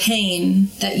from the pain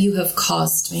that you have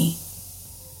caused me.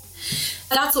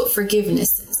 That's what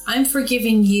forgiveness is. I'm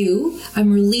forgiving you.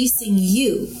 I'm releasing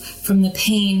you from the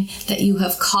pain that you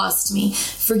have caused me.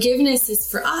 Forgiveness is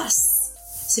for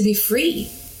us to be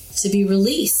free, to be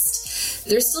released.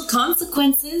 There's still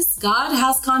consequences. God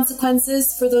has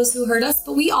consequences for those who hurt us,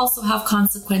 but we also have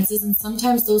consequences, and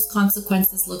sometimes those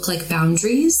consequences look like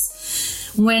boundaries.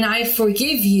 When I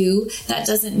forgive you, that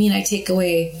doesn't mean I take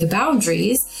away the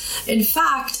boundaries. In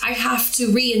fact, I have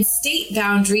to reinstate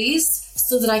boundaries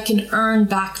so that I can earn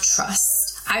back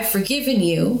trust. I've forgiven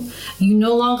you. You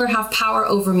no longer have power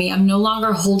over me. I'm no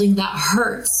longer holding that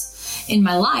hurt in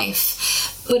my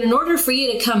life. But in order for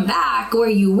you to come back where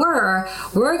you were,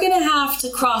 we're going to have to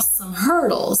cross some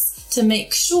hurdles to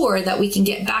make sure that we can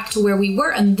get back to where we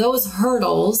were. And those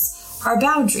hurdles are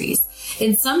boundaries.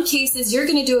 In some cases, you're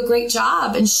going to do a great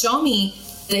job and show me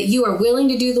that you are willing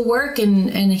to do the work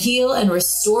and heal and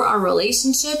restore our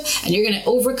relationship. And you're going to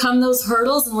overcome those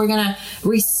hurdles, and we're going to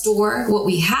restore what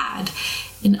we had.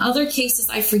 In other cases,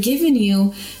 I've forgiven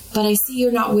you, but I see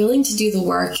you're not willing to do the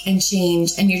work and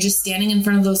change, and you're just standing in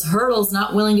front of those hurdles,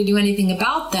 not willing to do anything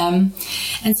about them.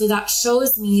 And so that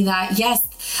shows me that, yes,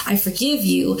 I forgive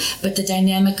you, but the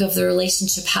dynamic of the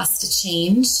relationship has to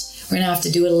change. We're going to have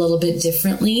to do it a little bit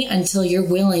differently until you're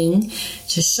willing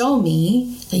to show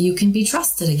me that you can be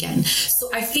trusted again. So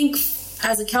I think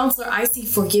as a counselor, I see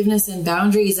forgiveness and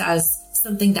boundaries as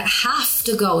something that have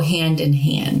to go hand in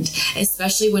hand,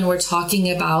 especially when we're talking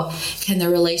about, can the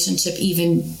relationship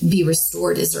even be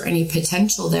restored? Is there any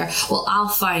potential there? Well, I'll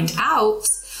find out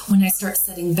when I start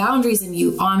setting boundaries and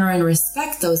you honor and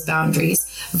respect those boundaries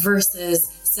versus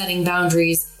setting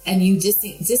boundaries and you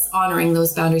dishonoring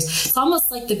those boundaries. It's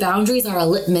almost like the boundaries are a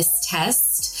litmus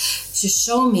test to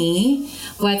show me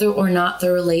whether or not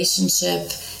the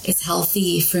relationship is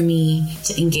healthy for me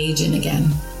to engage in again.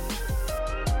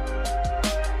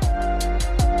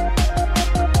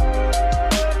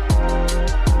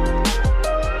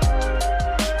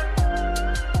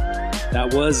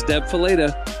 That was Deb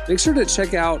Fileta. Make sure to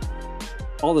check out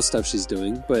all the stuff she's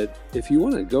doing. But if you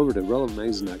want to go over to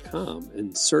relevantmagazine.com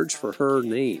and search for her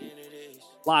name,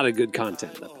 a lot of good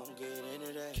content up.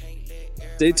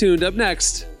 Stay tuned. Up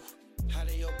next,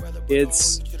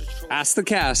 it's Ask the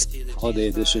Cast Holiday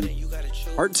Edition,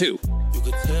 Part 2. You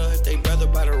could tell if they brother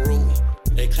by the rule.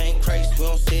 They claim Christ, we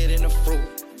don't see it in the fruit.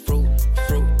 Fruit,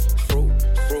 fruit, fruit,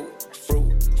 fruit,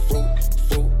 fruit, fruit,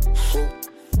 fruit,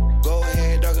 fruit. Go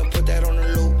ahead, dog, and put that on the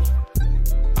loop.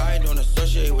 I don't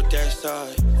associate with that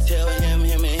side. Tell him,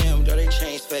 and him, though they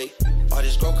change fake. All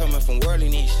this growth coming from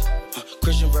worldliness.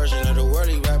 Christian version of the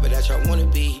worldly rapper that y'all wanna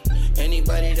be.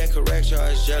 Anybody that corrects y'all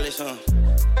is jealous, huh?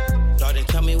 Y'all didn't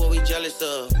tell me what we jealous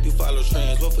of. You follow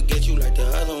trends, we'll forget you like the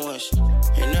other ones.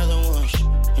 And other ones,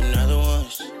 and other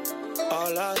ones.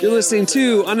 You're listening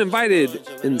to Uninvited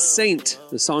and Saint.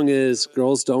 The song is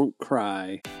Girls Don't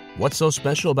Cry. What's so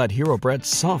special about Hero Bread's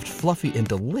soft, fluffy, and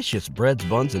delicious breads,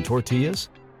 buns, and tortillas?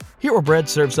 Hero Bread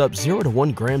serves up 0 to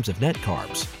 1 grams of net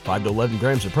carbs, 5 to 11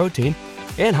 grams of protein,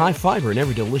 and high fiber in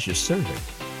every delicious serving.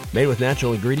 Made with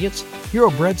natural ingredients,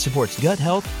 Hero Bread supports gut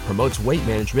health, promotes weight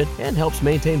management, and helps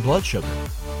maintain blood sugar.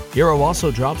 Hero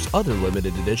also drops other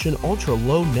limited edition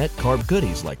ultra-low net carb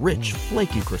goodies like rich,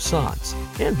 flaky croissants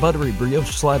and buttery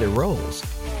brioche slider rolls.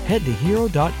 Head to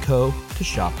hero.co to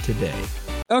shop today.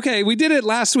 Okay, we did it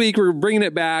last week. We're bringing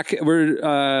it back.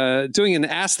 We're doing an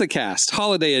Ask the Cast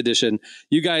Holiday Edition.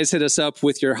 You guys hit us up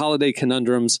with your holiday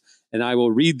conundrums, and I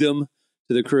will read them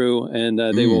to the crew, and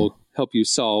they will help you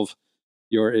solve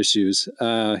your issues.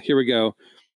 Here we go.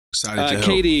 Excited to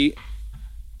help.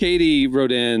 Katie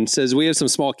wrote in, says, we have some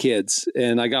small kids,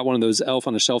 and I got one of those elf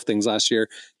on a shelf things last year.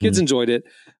 Kids enjoyed it,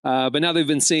 but now they've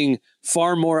been seeing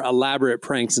far more elaborate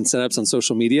pranks and setups on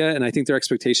social media, and I think their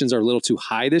expectations are a little too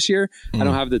high this year. I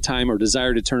don't have the time or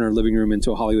desire to turn our living room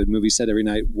into a Hollywood movie set every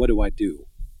night. What do I do?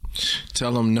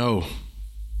 Tell them no.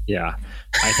 Yeah,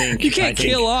 I think you can't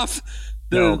kill off.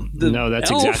 No, that's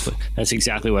elf.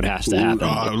 exactly what has to happen.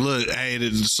 Oh, look,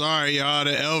 hey, sorry, y'all,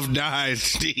 the elf died.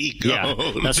 Yeah,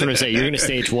 that's what I'm saying. You're going to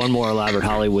stage one more elaborate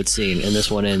Hollywood scene, and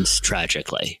this one ends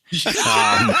tragically. You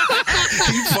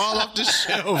fall off the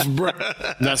shelf, bro.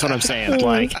 That's what I'm saying.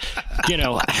 Like,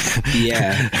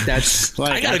 yeah, that's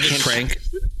like I got a good prank.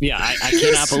 Yeah, I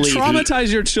cannot believe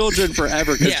traumatize your children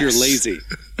forever because you're lazy.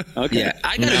 Okay, yeah,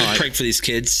 I got a good prank for these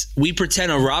kids. We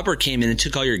pretend a robber came in and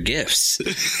took all your gifts,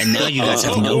 and now you guys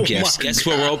have no gifts. Guess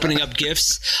what? We're opening up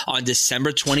gifts on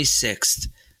December 26th.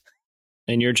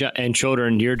 And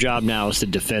children, your job now is to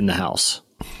defend the house.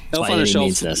 Elf on a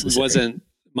Shelf wasn't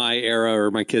my era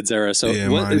or my kids' era. So,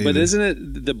 but isn't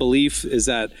it the belief is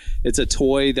that it's a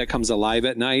toy that comes alive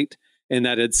at night? And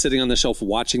that it's sitting on the shelf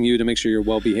watching you to make sure you're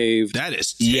well behaved. That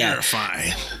is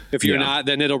terrifying. If you're not,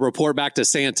 then it'll report back to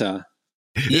Santa.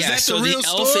 Yeah, so the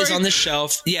elf is on the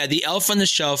shelf. Yeah, the elf on the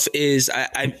shelf is.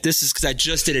 This is because I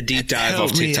just did a deep dive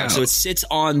off TikTok. So it sits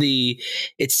and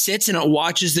it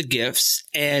watches the gifts,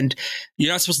 and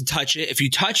you're not supposed to touch it. If you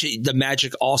touch it, the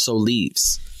magic also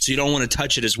leaves. So you don't want to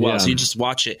touch it as well. Yeah. So you just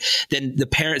watch it. Then the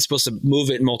parent's supposed to move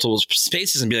it in multiple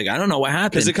spaces and be like, I don't know what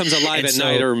happened. Because it comes alive at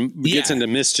night or gets into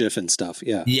mischief and stuff.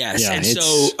 Yeah. Yes. Yeah, and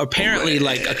so apparently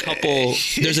like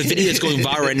there's a video that's going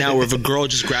viral right now where of a girl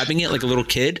just grabbing it like a little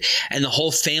kid and the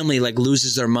whole family like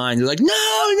loses their mind. They're like,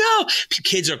 no.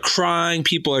 Kids are crying.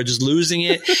 People are just losing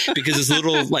it because this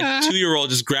little like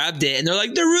 2-year-old just grabbed it and they're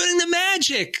like, they're ruining the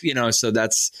magic. So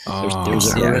that's. There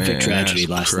was a horrific tragedy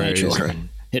last night, children.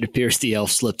 It appears the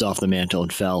elf slipped off the mantle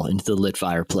and fell into the lit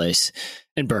fireplace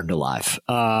and burned alive.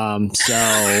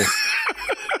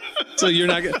 So you're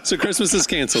not. So Christmas is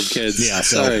canceled, kids. Yeah.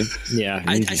 Sorry. Yeah.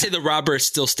 I say the robber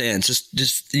still stands.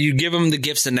 Just you give them the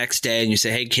gifts the next day, and you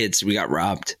say, "Hey, kids, we got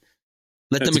robbed."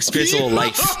 Let them experience a little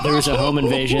life. There was a home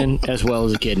invasion as well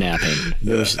as a kidnapping. He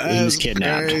was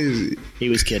kidnapped. Crazy. He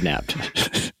was kidnapped.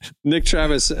 Nick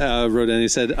Travis wrote in. He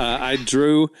said, "I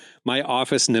drew my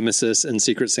office nemesis in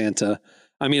Secret Santa.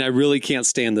 I mean, I really can't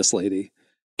stand this lady.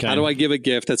 Okay. How do I give a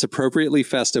gift that's appropriately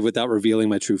festive without revealing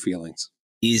my true feelings?"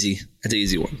 Easy. That's an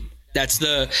easy one. That's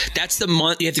the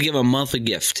month you have to give a monthly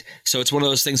gift. So it's one of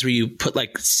those things where you put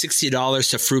like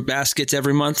 $60 to fruit baskets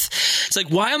every month. It's like,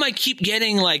 why am I keep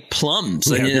getting like plums?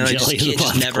 Like, it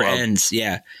just never ends.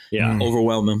 Yeah.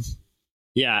 Overwhelm them.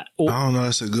 Yeah. I don't know.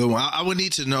 That's a good one. I would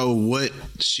need to know what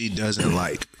she doesn't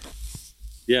like.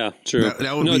 Yeah, true.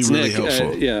 That would be really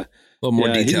helpful. Yeah. A little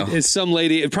more detail. It's some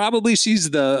lady. Probably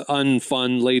she's the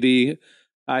unfun lady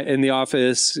in the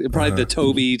office. Probably the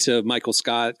Toby to Michael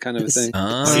Scott kind of a thing. See,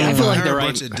 I feel like a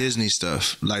bunch of Disney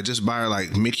stuff. Like just buy her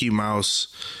like Mickey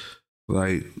Mouse.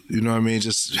 Like, you know what I mean?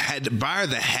 Just buy her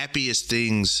the happiest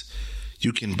things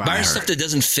you can buy her stuff that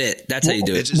doesn't fit. That's how you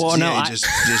do it. Just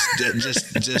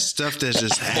stuff that's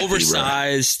just happy,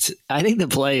 oversized. Right? I think the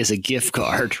play is a gift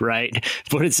card, right?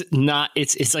 But it's not.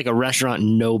 It's like a restaurant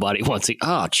nobody wants to.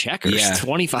 Oh, Checkers,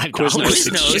 $25. Quiznos.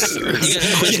 You got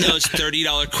Quiznos, $30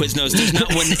 Quiznos. There's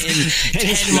not one in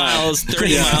 10 miles,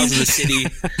 30 miles of the city.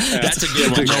 That's a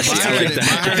good one. I like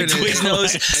that.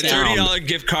 Quiznos, $30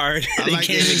 gift card. I like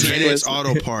Advanced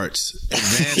Auto Parts.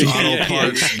 Advanced Auto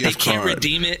Parts gift card. They can't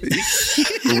redeem it.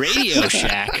 Radio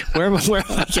Shack. Where am I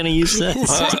going to use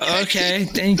this? Okay,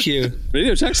 thank you.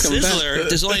 Radio Shack's coming Sizzler. back.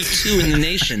 There's only 2 in the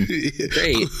nation.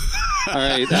 Great. All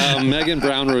right. Megan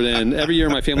Brown wrote in, every year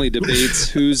my family debates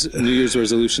whose New Year's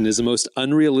resolution is the most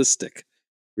unrealistic.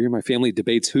 Every year my family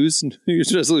debates whose New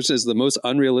Year's resolution is the most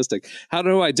unrealistic. How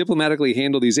do I diplomatically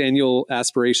handle these annual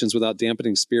aspirations without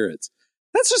dampening spirits?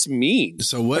 That's just mean.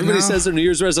 So what? Everybody says their New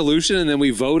Year's resolution and then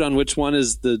we vote on which one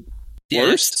is the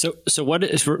worst. So what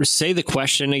is? Say the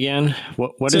question again.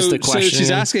 What is the question? So she's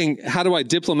asking, how do I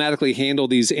diplomatically handle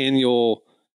these annual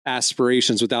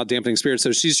aspirations without dampening spirits?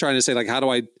 So she's trying to say, like, how do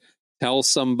I tell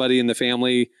somebody in the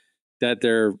family that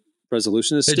their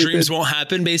resolution is stupid? Dreams won't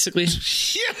happen, basically.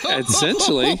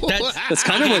 Essentially, that's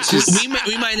kind of what she's.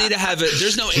 We might need to have it.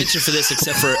 There's no answer for this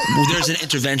except for there's an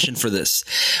intervention for this.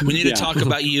 We need to talk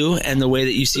about you and the way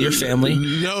that you see your family.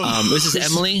 No, this is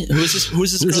Emily. Who's this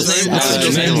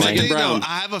girl's name? Megan Brown.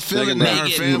 I have a feeling that her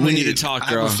family. We need to talk,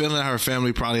 girl. I have a feeling that her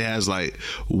family probably has like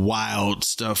wild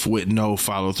stuff with no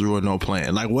follow through or no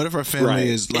plan. Like, what if her family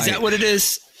is like? Is that what it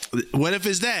is? What if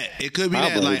it's that? It could be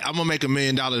that. Like, I'm gonna make $1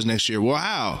 million next year. Well,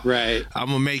 how? Right. I'm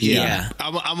gonna make it. Yeah.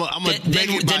 I'm gonna make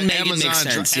it by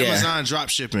Amazon drop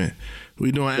shipping.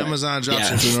 We doing Amazon drop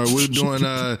shipping, or we're doing.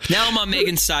 Now I'm on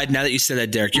Megan's side. Now that you said that,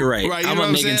 Derek, you're right. Right, I'm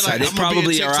on Megan's side. They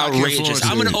probably are outrageous.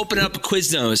 I'm going to open up a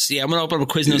Quiznos. Yeah, I'm going to open up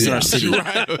a Quiznos in our city.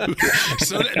 Right.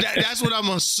 So that's what I'm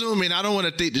assuming. I don't want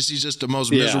to think that she's just the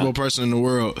most miserable person in the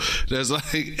world. That's like,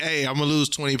 hey, I'm gonna lose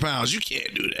 20 pounds. You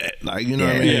can't do that. Like, you know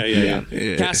what I mean?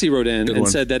 Yeah. Cassie wrote in and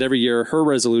said that every year her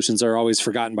resolutions are always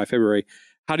forgotten by February.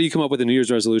 How do you come up with a New Year's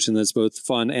resolution that's both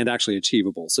fun and actually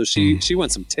achievable? So she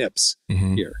wants some tips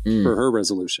here for her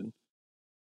resolution.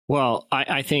 Well,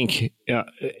 I think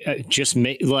just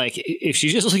if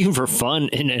she's just looking for fun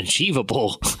and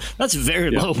achievable, that's a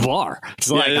very low bar. It's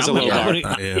like it is a low bar.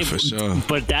 For sure.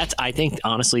 But I think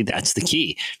honestly that's the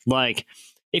key. Like,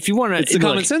 if you want to, it's the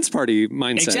common sense party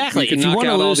mindset. Exactly. You can knock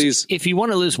out all these. If you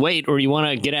want to lose weight or you want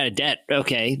to get out of debt,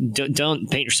 okay, don't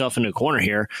paint yourself into a corner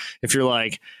here. If you're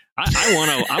like,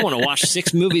 I want to watch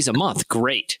 6 movies a month.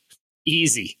 Great.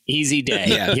 Easy day.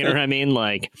 Yeah. You know what I mean?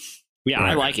 Like, right.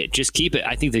 I like it. Just keep it.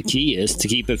 I think the key is to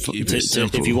keep it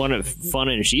simple. If you want it fun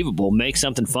and achievable, make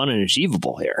something fun and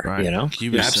achievable here. Right. You know?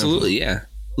 Absolutely. Simple. Yeah.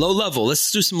 Low level.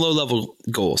 Let's do some low level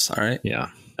goals. All right. Yeah.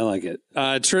 I like it.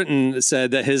 Trenton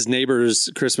said that his neighbor's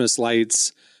Christmas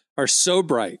lights are so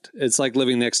bright. It's like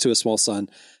living next to a small sun.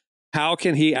 How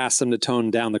can he ask them to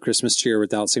tone down the Christmas cheer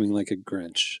without seeming like a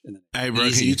Grinch? Hey, bro,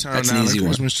 can you turn down the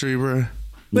Christmas tree, bro?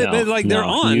 But they're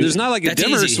on. There's not like a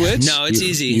dimmer switch. No, it's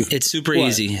easy. It's super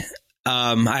easy.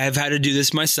 I have had to do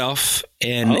this myself,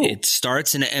 and it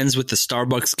starts and it ends with the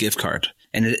Starbucks gift card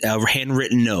and a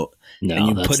handwritten note. No, and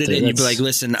you put it in, you'd be like,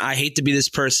 listen, I hate to be this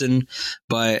person,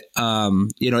 but,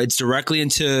 it's directly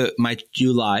into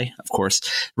you lie, of course,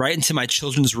 right into my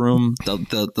children's room,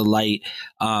 the light.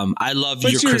 I love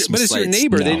your Christmas lights. But it's your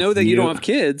neighbor. They know that you don't have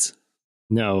kids.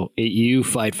 No, you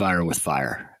fight fire with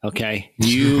fire. Okay,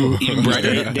 you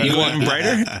brighter. They want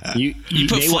brighter. You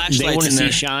put flashlights They want to in see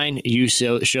there. shine. You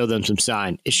show them some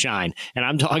shine, and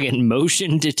I'm talking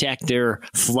motion detector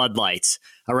floodlights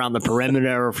around the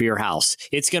perimeter of your house.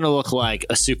 It's going to look like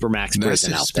a Supermax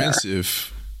prison out there. That's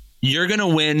expensive. You're going to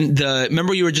win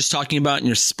remember you were just talking about in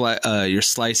your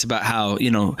slice about how,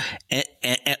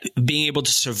 being able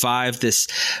to survive this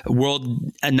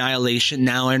world annihilation.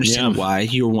 Now I understand why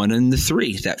you're one in the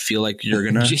 3 that feel like you're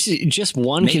going to just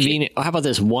one convenient. How about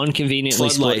this? One conveniently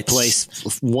split place,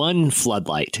 one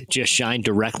floodlight just shine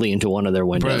directly into one of their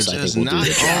windows. Bro, I just think we'll knock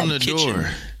do the job. on the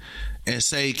door and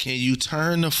say, "Can you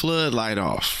turn the floodlight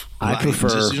off?" I prefer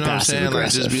just, you know what I'm saying? Like,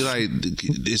 passive-aggressive. just be like,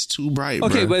 "It's too bright."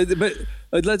 Okay, bro.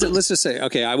 but let's just say,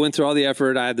 okay, I went through all the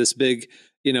effort. I had this big,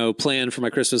 plan for my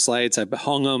Christmas lights. I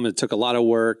hung them. It took a lot of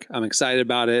work. I'm excited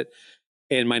about it.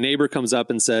 And my neighbor comes up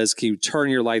and says, "Can you turn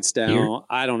your lights down?"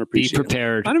 I don't appreciate it. Be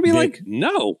prepared. I'm gonna be like,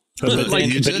 no. But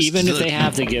even if look. they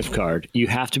have the gift card, you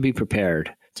have to be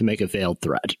prepared to make a veiled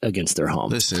threat against their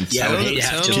home. Listen, Yeah, tell you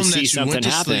have them to see that you something went to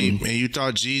happen. sleep and you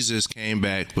thought Jesus came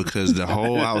back because the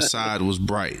whole outside was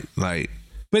bright. Like,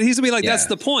 But he's gonna be like, that's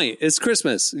the point. It's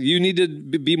Christmas. You need to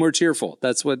be more cheerful.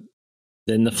 That's what.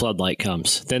 Then the floodlight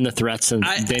comes. Then the threats, and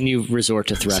then you resort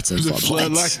to threats and the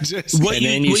floodlights. floodlight And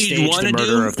then you stage the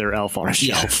murder of their elf on a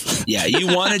Yeah. shelf. Yeah, you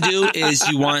want to do is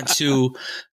you want to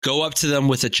go up to them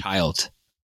with a child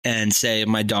and say,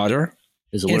 "My daughter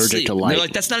Is can't allergic sleep." to And light. they're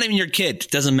like, "That's not even your kid.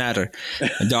 Doesn't matter.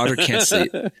 My daughter can't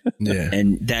sleep." Yeah.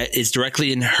 And that is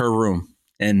directly in her room.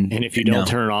 And if you don't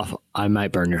turn it off, I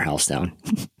might burn your house down.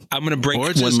 I'm going to break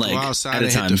or just one go leg outside at a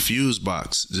and hit time. the fuse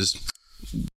box. Just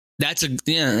That's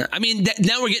I mean,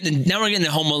 now we're getting to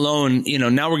Home Alone.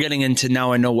 Now we're getting into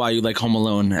now I know why you like Home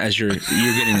Alone as you're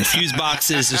getting the fuse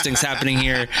boxes. There's things happening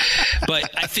here, but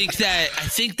I think that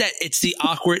it's the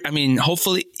awkward. I mean,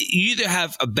 hopefully you either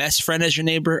have a best friend as your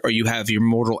neighbor or you have your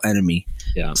mortal enemy.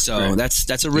 Yeah. So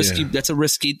that's a risky.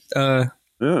 Yeah.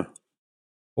 Yeah.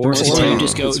 Or That's why- you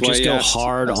just go that's why you asked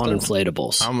hard us on to-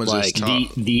 inflatables. I'ma Like just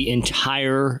talk. the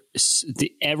entire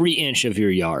every inch of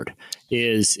your yard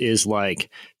is like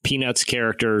Peanuts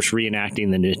characters reenacting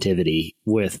the nativity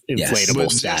with inflatable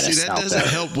But status Jesse, that out doesn't there.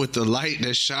 help with the light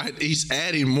that's shot. He's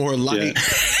adding more light.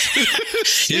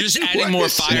 You're just adding more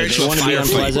fire They to a want to be fire.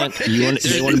 unpleasant.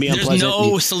 They want to be There's unpleasant.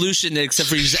 no solution except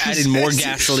for you just adding more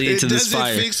gasoline to this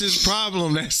fire. It doesn't fix his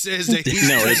problem that says that he's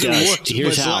No, it taking more does. too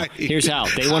Here's much how. light. Here's how.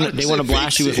 They How want to does it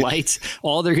blast you fix with it? lights.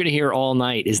 All they're going to hear all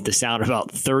night is the sound of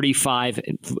about 35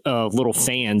 little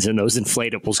fans and those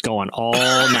inflatables going all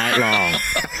night long.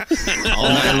 All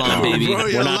night long, baby. Bro, We're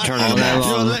your not light- turning all them night off.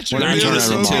 long. Your electric We're not bill turning is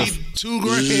them gonna off. be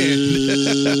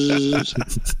 $2,000.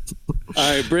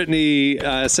 All right, Brittany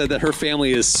said that her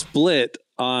family is split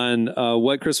on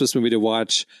what Christmas movie to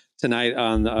watch tonight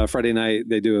on Friday night.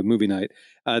 They do a movie night.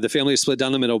 The family is split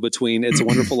down the middle between It's a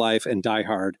Wonderful Life and Die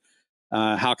Hard.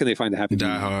 How can they find a happy Die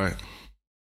medium? Hard.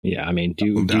 Yeah, I mean,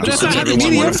 do But that's does not happy everyone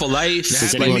medium. want Wonderful Life. does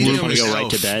Happy anyone medium want to go is right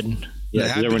to Elf. bed? The Yeah,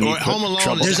 happy- does everyone or need Home Alone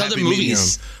trouble? is There's the other happy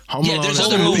movies. medium. Home Yeah, Alone there's is other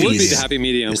the Home happy Alone would be medium. the happy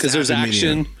medium It's because the there's happy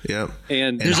action medium. Yep.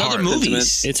 and There's heart other that's in it.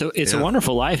 movies. It's a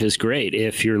Wonderful Life is great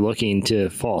if you're looking to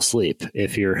fall asleep.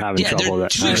 If you're having Yeah, trouble, they're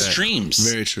that two extremes.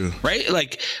 Very true. Right?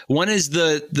 Like one is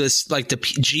the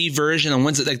PG version and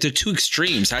one's like they're two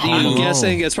extremes. How do I'm you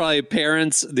guessing it's probably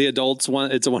parents, the adults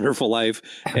want It's a Wonderful Life,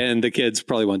 and the kids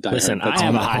probably want Die Listen, Hard. I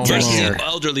have a hot take versus here.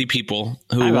 elderly people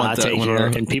I who have a want hot that take one? here,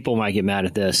 and people might get mad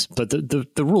at this, but the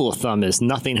rule of thumb is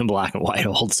nothing in black and white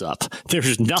holds up.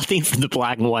 There's nothing from the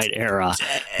black and white era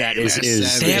that is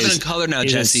They have it in color now,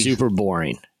 is Jesse. super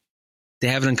boring. They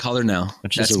have it in color now.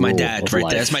 Which is That's a my rule dad of right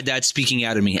life. there. That's my dad speaking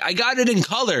out of me. I got it in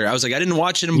color. I was like, I didn't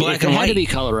watch it in black If it and had to white. be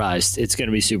colorized, it's going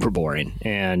to be super boring,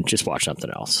 and just watch something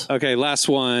else. Okay, last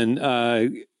one.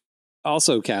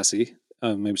 Also, Cassie.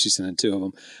 Maybe she sent in two of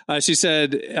them. She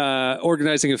said,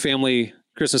 organizing a family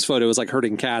Christmas photo is like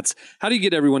herding cats. How do you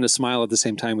get everyone to smile at the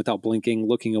same time without blinking,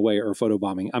 looking away, or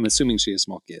photobombing? I'm assuming she has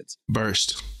small kids.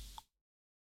 Burst.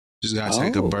 Just gotta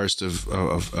take a burst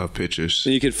of pictures. So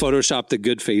you could Photoshop the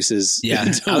good faces. Yeah,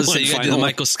 into I was one saying you got to do final the one.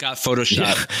 Michael Scott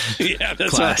Photoshop. Yeah,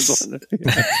 that's class. what I was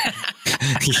wondering.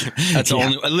 That's the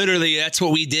only. Literally, that's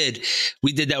what we did.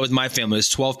 We did that with my family. It was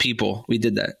 12 people. We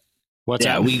did that. What's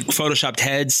that? We photoshopped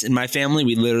heads in my family.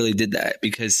 We literally did that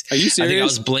because Are you I think I serious?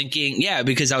 was blinking. Yeah,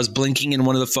 because I was blinking in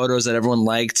one of the photos that everyone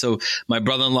liked. So my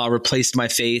brother-in-law replaced my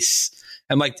face.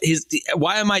 I'm like,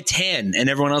 why am I tan and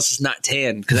everyone else is not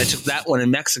tan? Because I took that one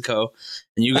in Mexico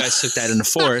and you guys took that in the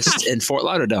forest in Fort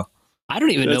Lauderdale. I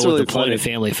don't even That's know what really the point funny. of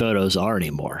family photos are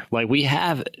anymore. Like we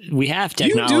have You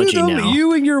technology do them. now.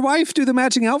 You and your wife do the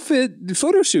matching outfit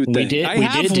photo shoot We thing. did- I we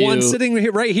have did one do- sitting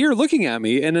right here looking at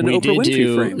me in an We Oprah did Winfrey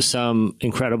do frame. some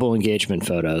incredible engagement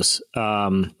photos,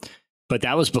 but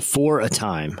that was before a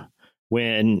time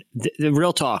when the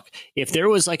real talk. If there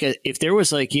was like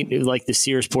the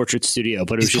Sears Portrait Studio,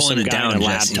 but it was He's just some pulling it guy down, on a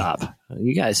Jesse. laptop.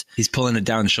 You guys, He's pulling it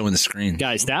down and showing the screen.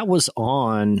 guys, that was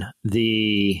on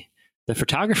the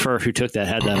photographer who took that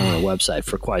had that on her website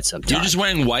for quite some time. You're just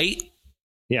wearing white?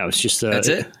 Yeah, it was just That's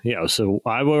it? Yeah, so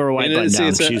I wore a white And button down.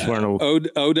 it's She's wearing a. OWN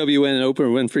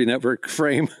Oprah Winfrey Network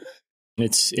frame.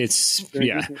 It's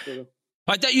yeah.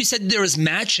 I thought you said there was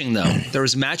matching though. There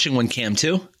was matching one cam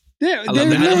too. Yeah, I love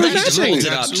that. they're Just matching. hold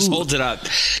it up. Just hold it up.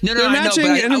 No, They're I know, matching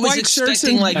but in I was white shirts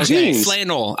expecting and like jeans.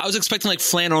 flannel. I was expecting like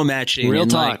flannel matching. Real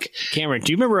and, talk. like, Cameron,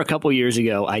 do you remember a couple years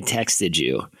ago I texted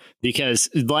you? Because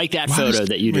like that photo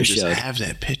that you just showed. Have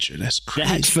that picture. That's crazy.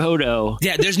 That photo.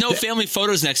 Yeah, there's no family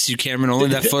photos next to you, Cameron. Only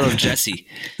that photo of Jesse.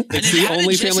 It's the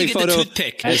only family photo.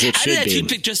 Toothpick? As it How did should that be.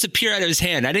 toothpick just appear out of his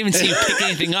hand? I didn't even see you pick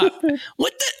anything up.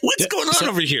 What's going on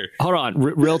over here? Hold on,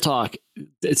 real talk.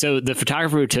 So the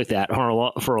photographer who took that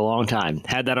for a long time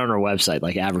had that on her website,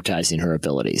 like advertising her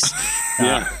abilities.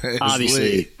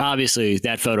 Obviously,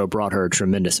 that photo brought her a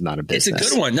tremendous amount of business.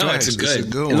 It's a good one. No, it's a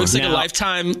good one. It looks like a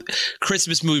Lifetime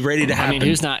Christmas movie ready to happen. I mean,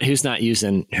 who's not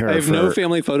using her? I have no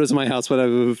family photos in my house, but I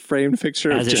have a framed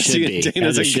picture of as it Jesse should and be,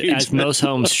 Dana's as engagement. most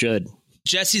homes should.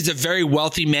 Jesse's a very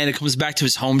wealthy man who comes back to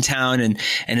his hometown,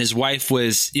 and his wife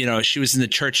was, she was in the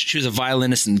church. She was a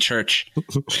violinist in the church.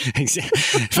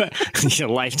 Exactly.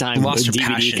 Lifetime Lost her DVD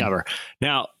passion. cover.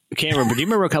 Now, Cameron, but do you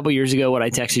remember a couple years ago what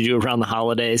I texted you around the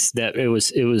holidays? That it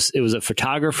was a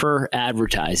photographer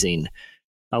advertising,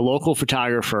 a local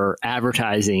photographer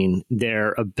advertising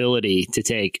their ability to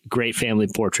take great family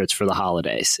portraits for the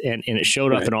holidays, and it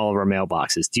showed up in all of our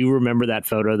mailboxes. Do you remember that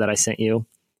photo that I sent you?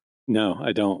 No,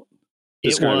 I don't.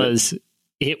 It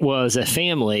was a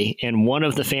family, and one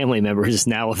of the family members is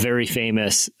now a very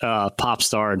famous pop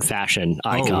star and fashion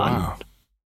icon. wow.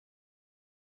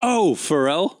 Oh,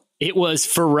 Pharrell? It was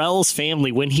Pharrell's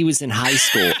family when he was in high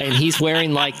school, and he's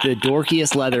wearing like the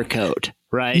dorkiest leather coat,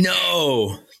 right?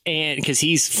 No. And because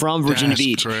he's from Virginia That's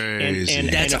Beach, crazy. and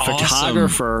That's a awesome.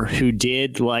 photographer who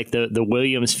did like the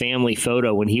Williams family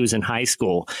photo when he was in high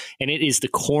school, and it is the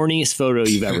corniest photo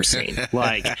you've ever seen.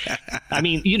 Like, I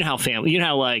mean, you know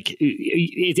how like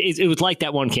it was like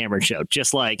that one Cameron showed,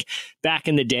 just like back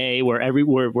in the day where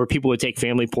where people would take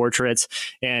family portraits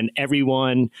and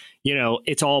everyone,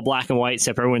 it's all black and white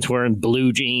except everyone's wearing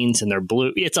blue jeans and they're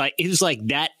blue. It was like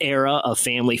that era of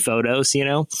family photos,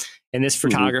 And this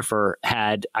photographer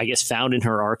had, I guess, found in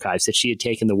her archives that she had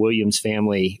taken the Williams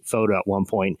family photo at one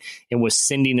point and was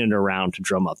sending it around to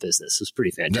drum up business. It was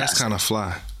pretty fantastic. That's kind of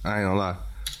fly. I ain't gonna lie.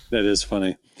 That is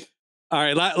funny. All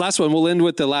right, last one. We'll end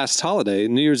with the last holiday,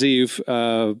 New Year's Eve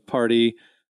party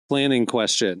planning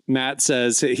question. Matt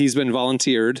says he's been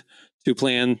volunteered to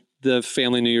plan the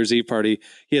family New Year's Eve party.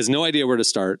 He has no idea where to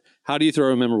start. How do you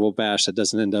throw a memorable bash that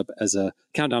doesn't end up as a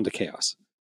countdown to chaos?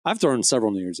 I've thrown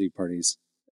several New Year's Eve parties.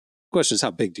 Question is,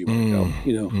 how big do you want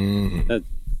to go?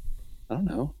 I don't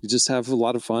know. You just have a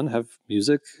lot of fun, have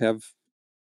music, have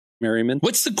merriment.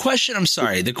 What's the question? I'm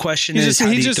sorry. The question He is,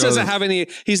 just doesn't have any.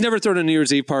 He's never thrown a New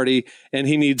Year's Eve party, and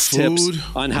he needs tips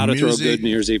on how to throw a good New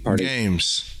Year's Eve party.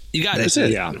 Games. You got That's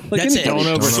it. Yeah, That's it. Don't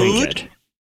overthink it.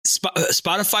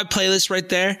 Spotify playlist right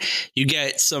there. You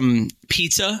get some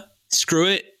pizza, screw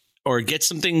it, or get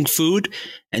something food,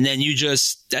 and then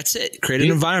that's it. Create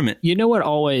an environment. You know what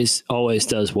always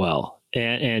does well,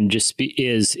 and just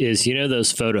is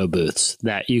those photo booths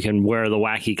that you can wear the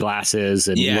wacky glasses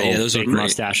and those fake are great.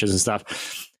 mustaches and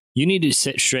stuff. You need to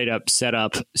set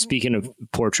up, speaking of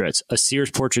portraits, a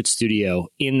Sears portrait studio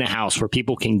in the house where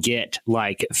people can get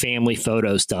like family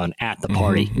photos done at the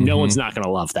party. No one's not going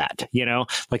to love that,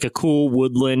 like a cool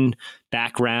woodland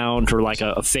background or like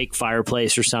a fake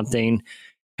fireplace or something.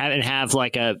 And have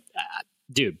like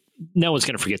dude, no one's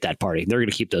going to forget that party. They're going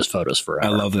to keep those photos forever.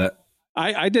 I love that.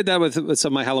 I did that with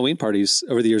some of my Halloween parties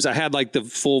over the years. I had like the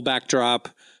full backdrop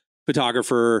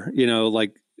photographer,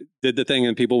 like did the thing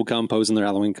and people would come pose in their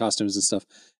Halloween costumes and stuff.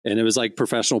 And it was like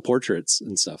professional portraits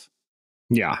and stuff.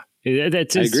 Yeah.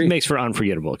 It makes for an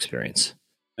unforgettable experience.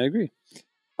 I agree.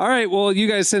 All right. Well, you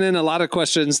guys sent in a lot of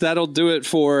questions. That'll do it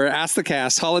for Ask the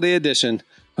Cast Holiday Edition.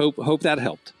 Hope that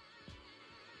helped.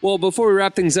 Well, before we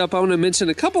wrap things up, I want to mention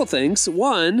a couple things.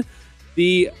 One,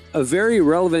 a very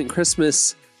relevant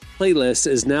Christmas playlist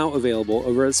is now available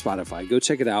over at Spotify. Go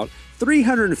check it out.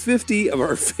 350 of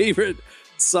our favorite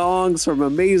songs from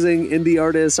amazing indie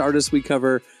artists we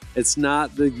cover. It's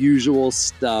not the usual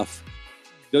stuff.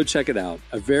 Go check it out.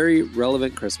 A very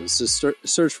relevant Christmas. Just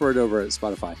search for it over at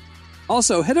Spotify.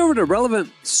 Also, head over to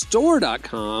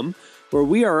relevantstore.com where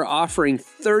we are offering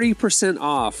 30%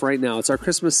 off right now. It's our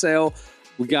Christmas sale.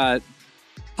 We got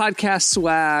podcast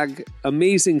swag,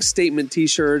 amazing statement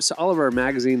t-shirts, all of our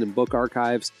magazine and book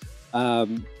archives.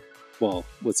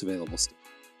 What's available still.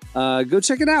 Go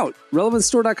check it out.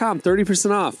 Relevantstore.com,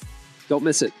 30% off. Don't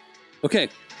miss it. Okay.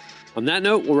 On that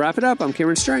note, we'll wrap it up. I'm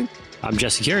Cameron Strang. I'm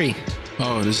Jesse Carey.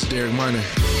 Oh, this is Derek Miner.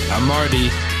 I'm Marty.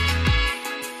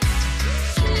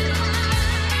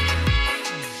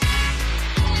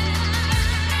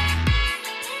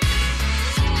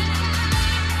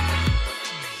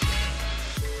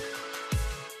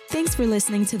 Thanks for for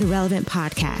listening to the Relevant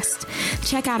Podcast.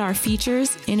 Check out our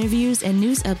features, interviews, and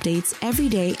news updates every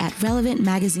day at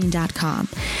relevantmagazine.com.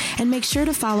 And make sure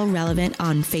to follow Relevant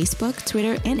on Facebook,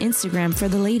 Twitter, and Instagram for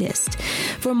the latest.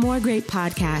 For more great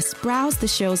podcasts, browse the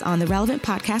shows on the Relevant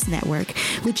Podcast Network,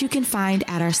 which you can find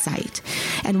at our site.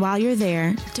 And while you're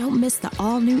there, don't miss the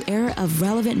all-new era of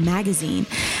Relevant Magazine.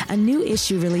 A new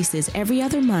issue releases every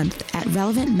other month at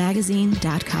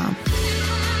relevantmagazine.com.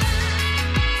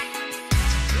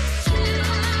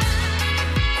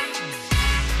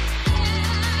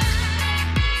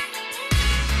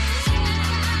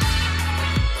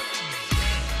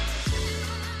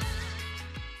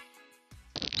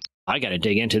 I got to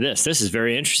dig into this. This is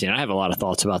very interesting. I have a lot of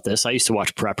thoughts about this. I used to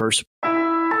watch Preppers.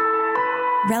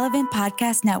 Relevant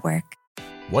Podcast Network.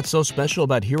 What's so special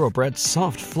about Hero Bread's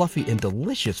soft, fluffy, and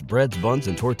delicious breads, buns,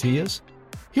 and tortillas?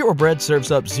 Hero Bread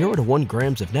serves up 0 to 1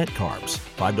 grams of net carbs,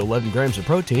 5 to 11 grams of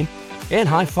protein, and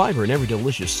high fiber in every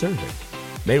delicious serving.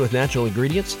 Made with natural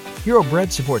ingredients, Hero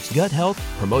Bread supports gut health,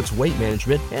 promotes weight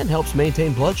management, and helps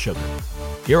maintain blood sugar.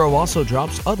 Hero also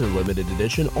drops other limited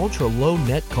edition ultra-low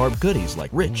net carb goodies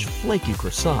like rich, flaky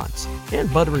croissants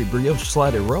and buttery brioche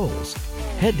slider rolls.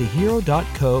 Head to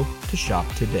hero.co to shop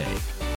today.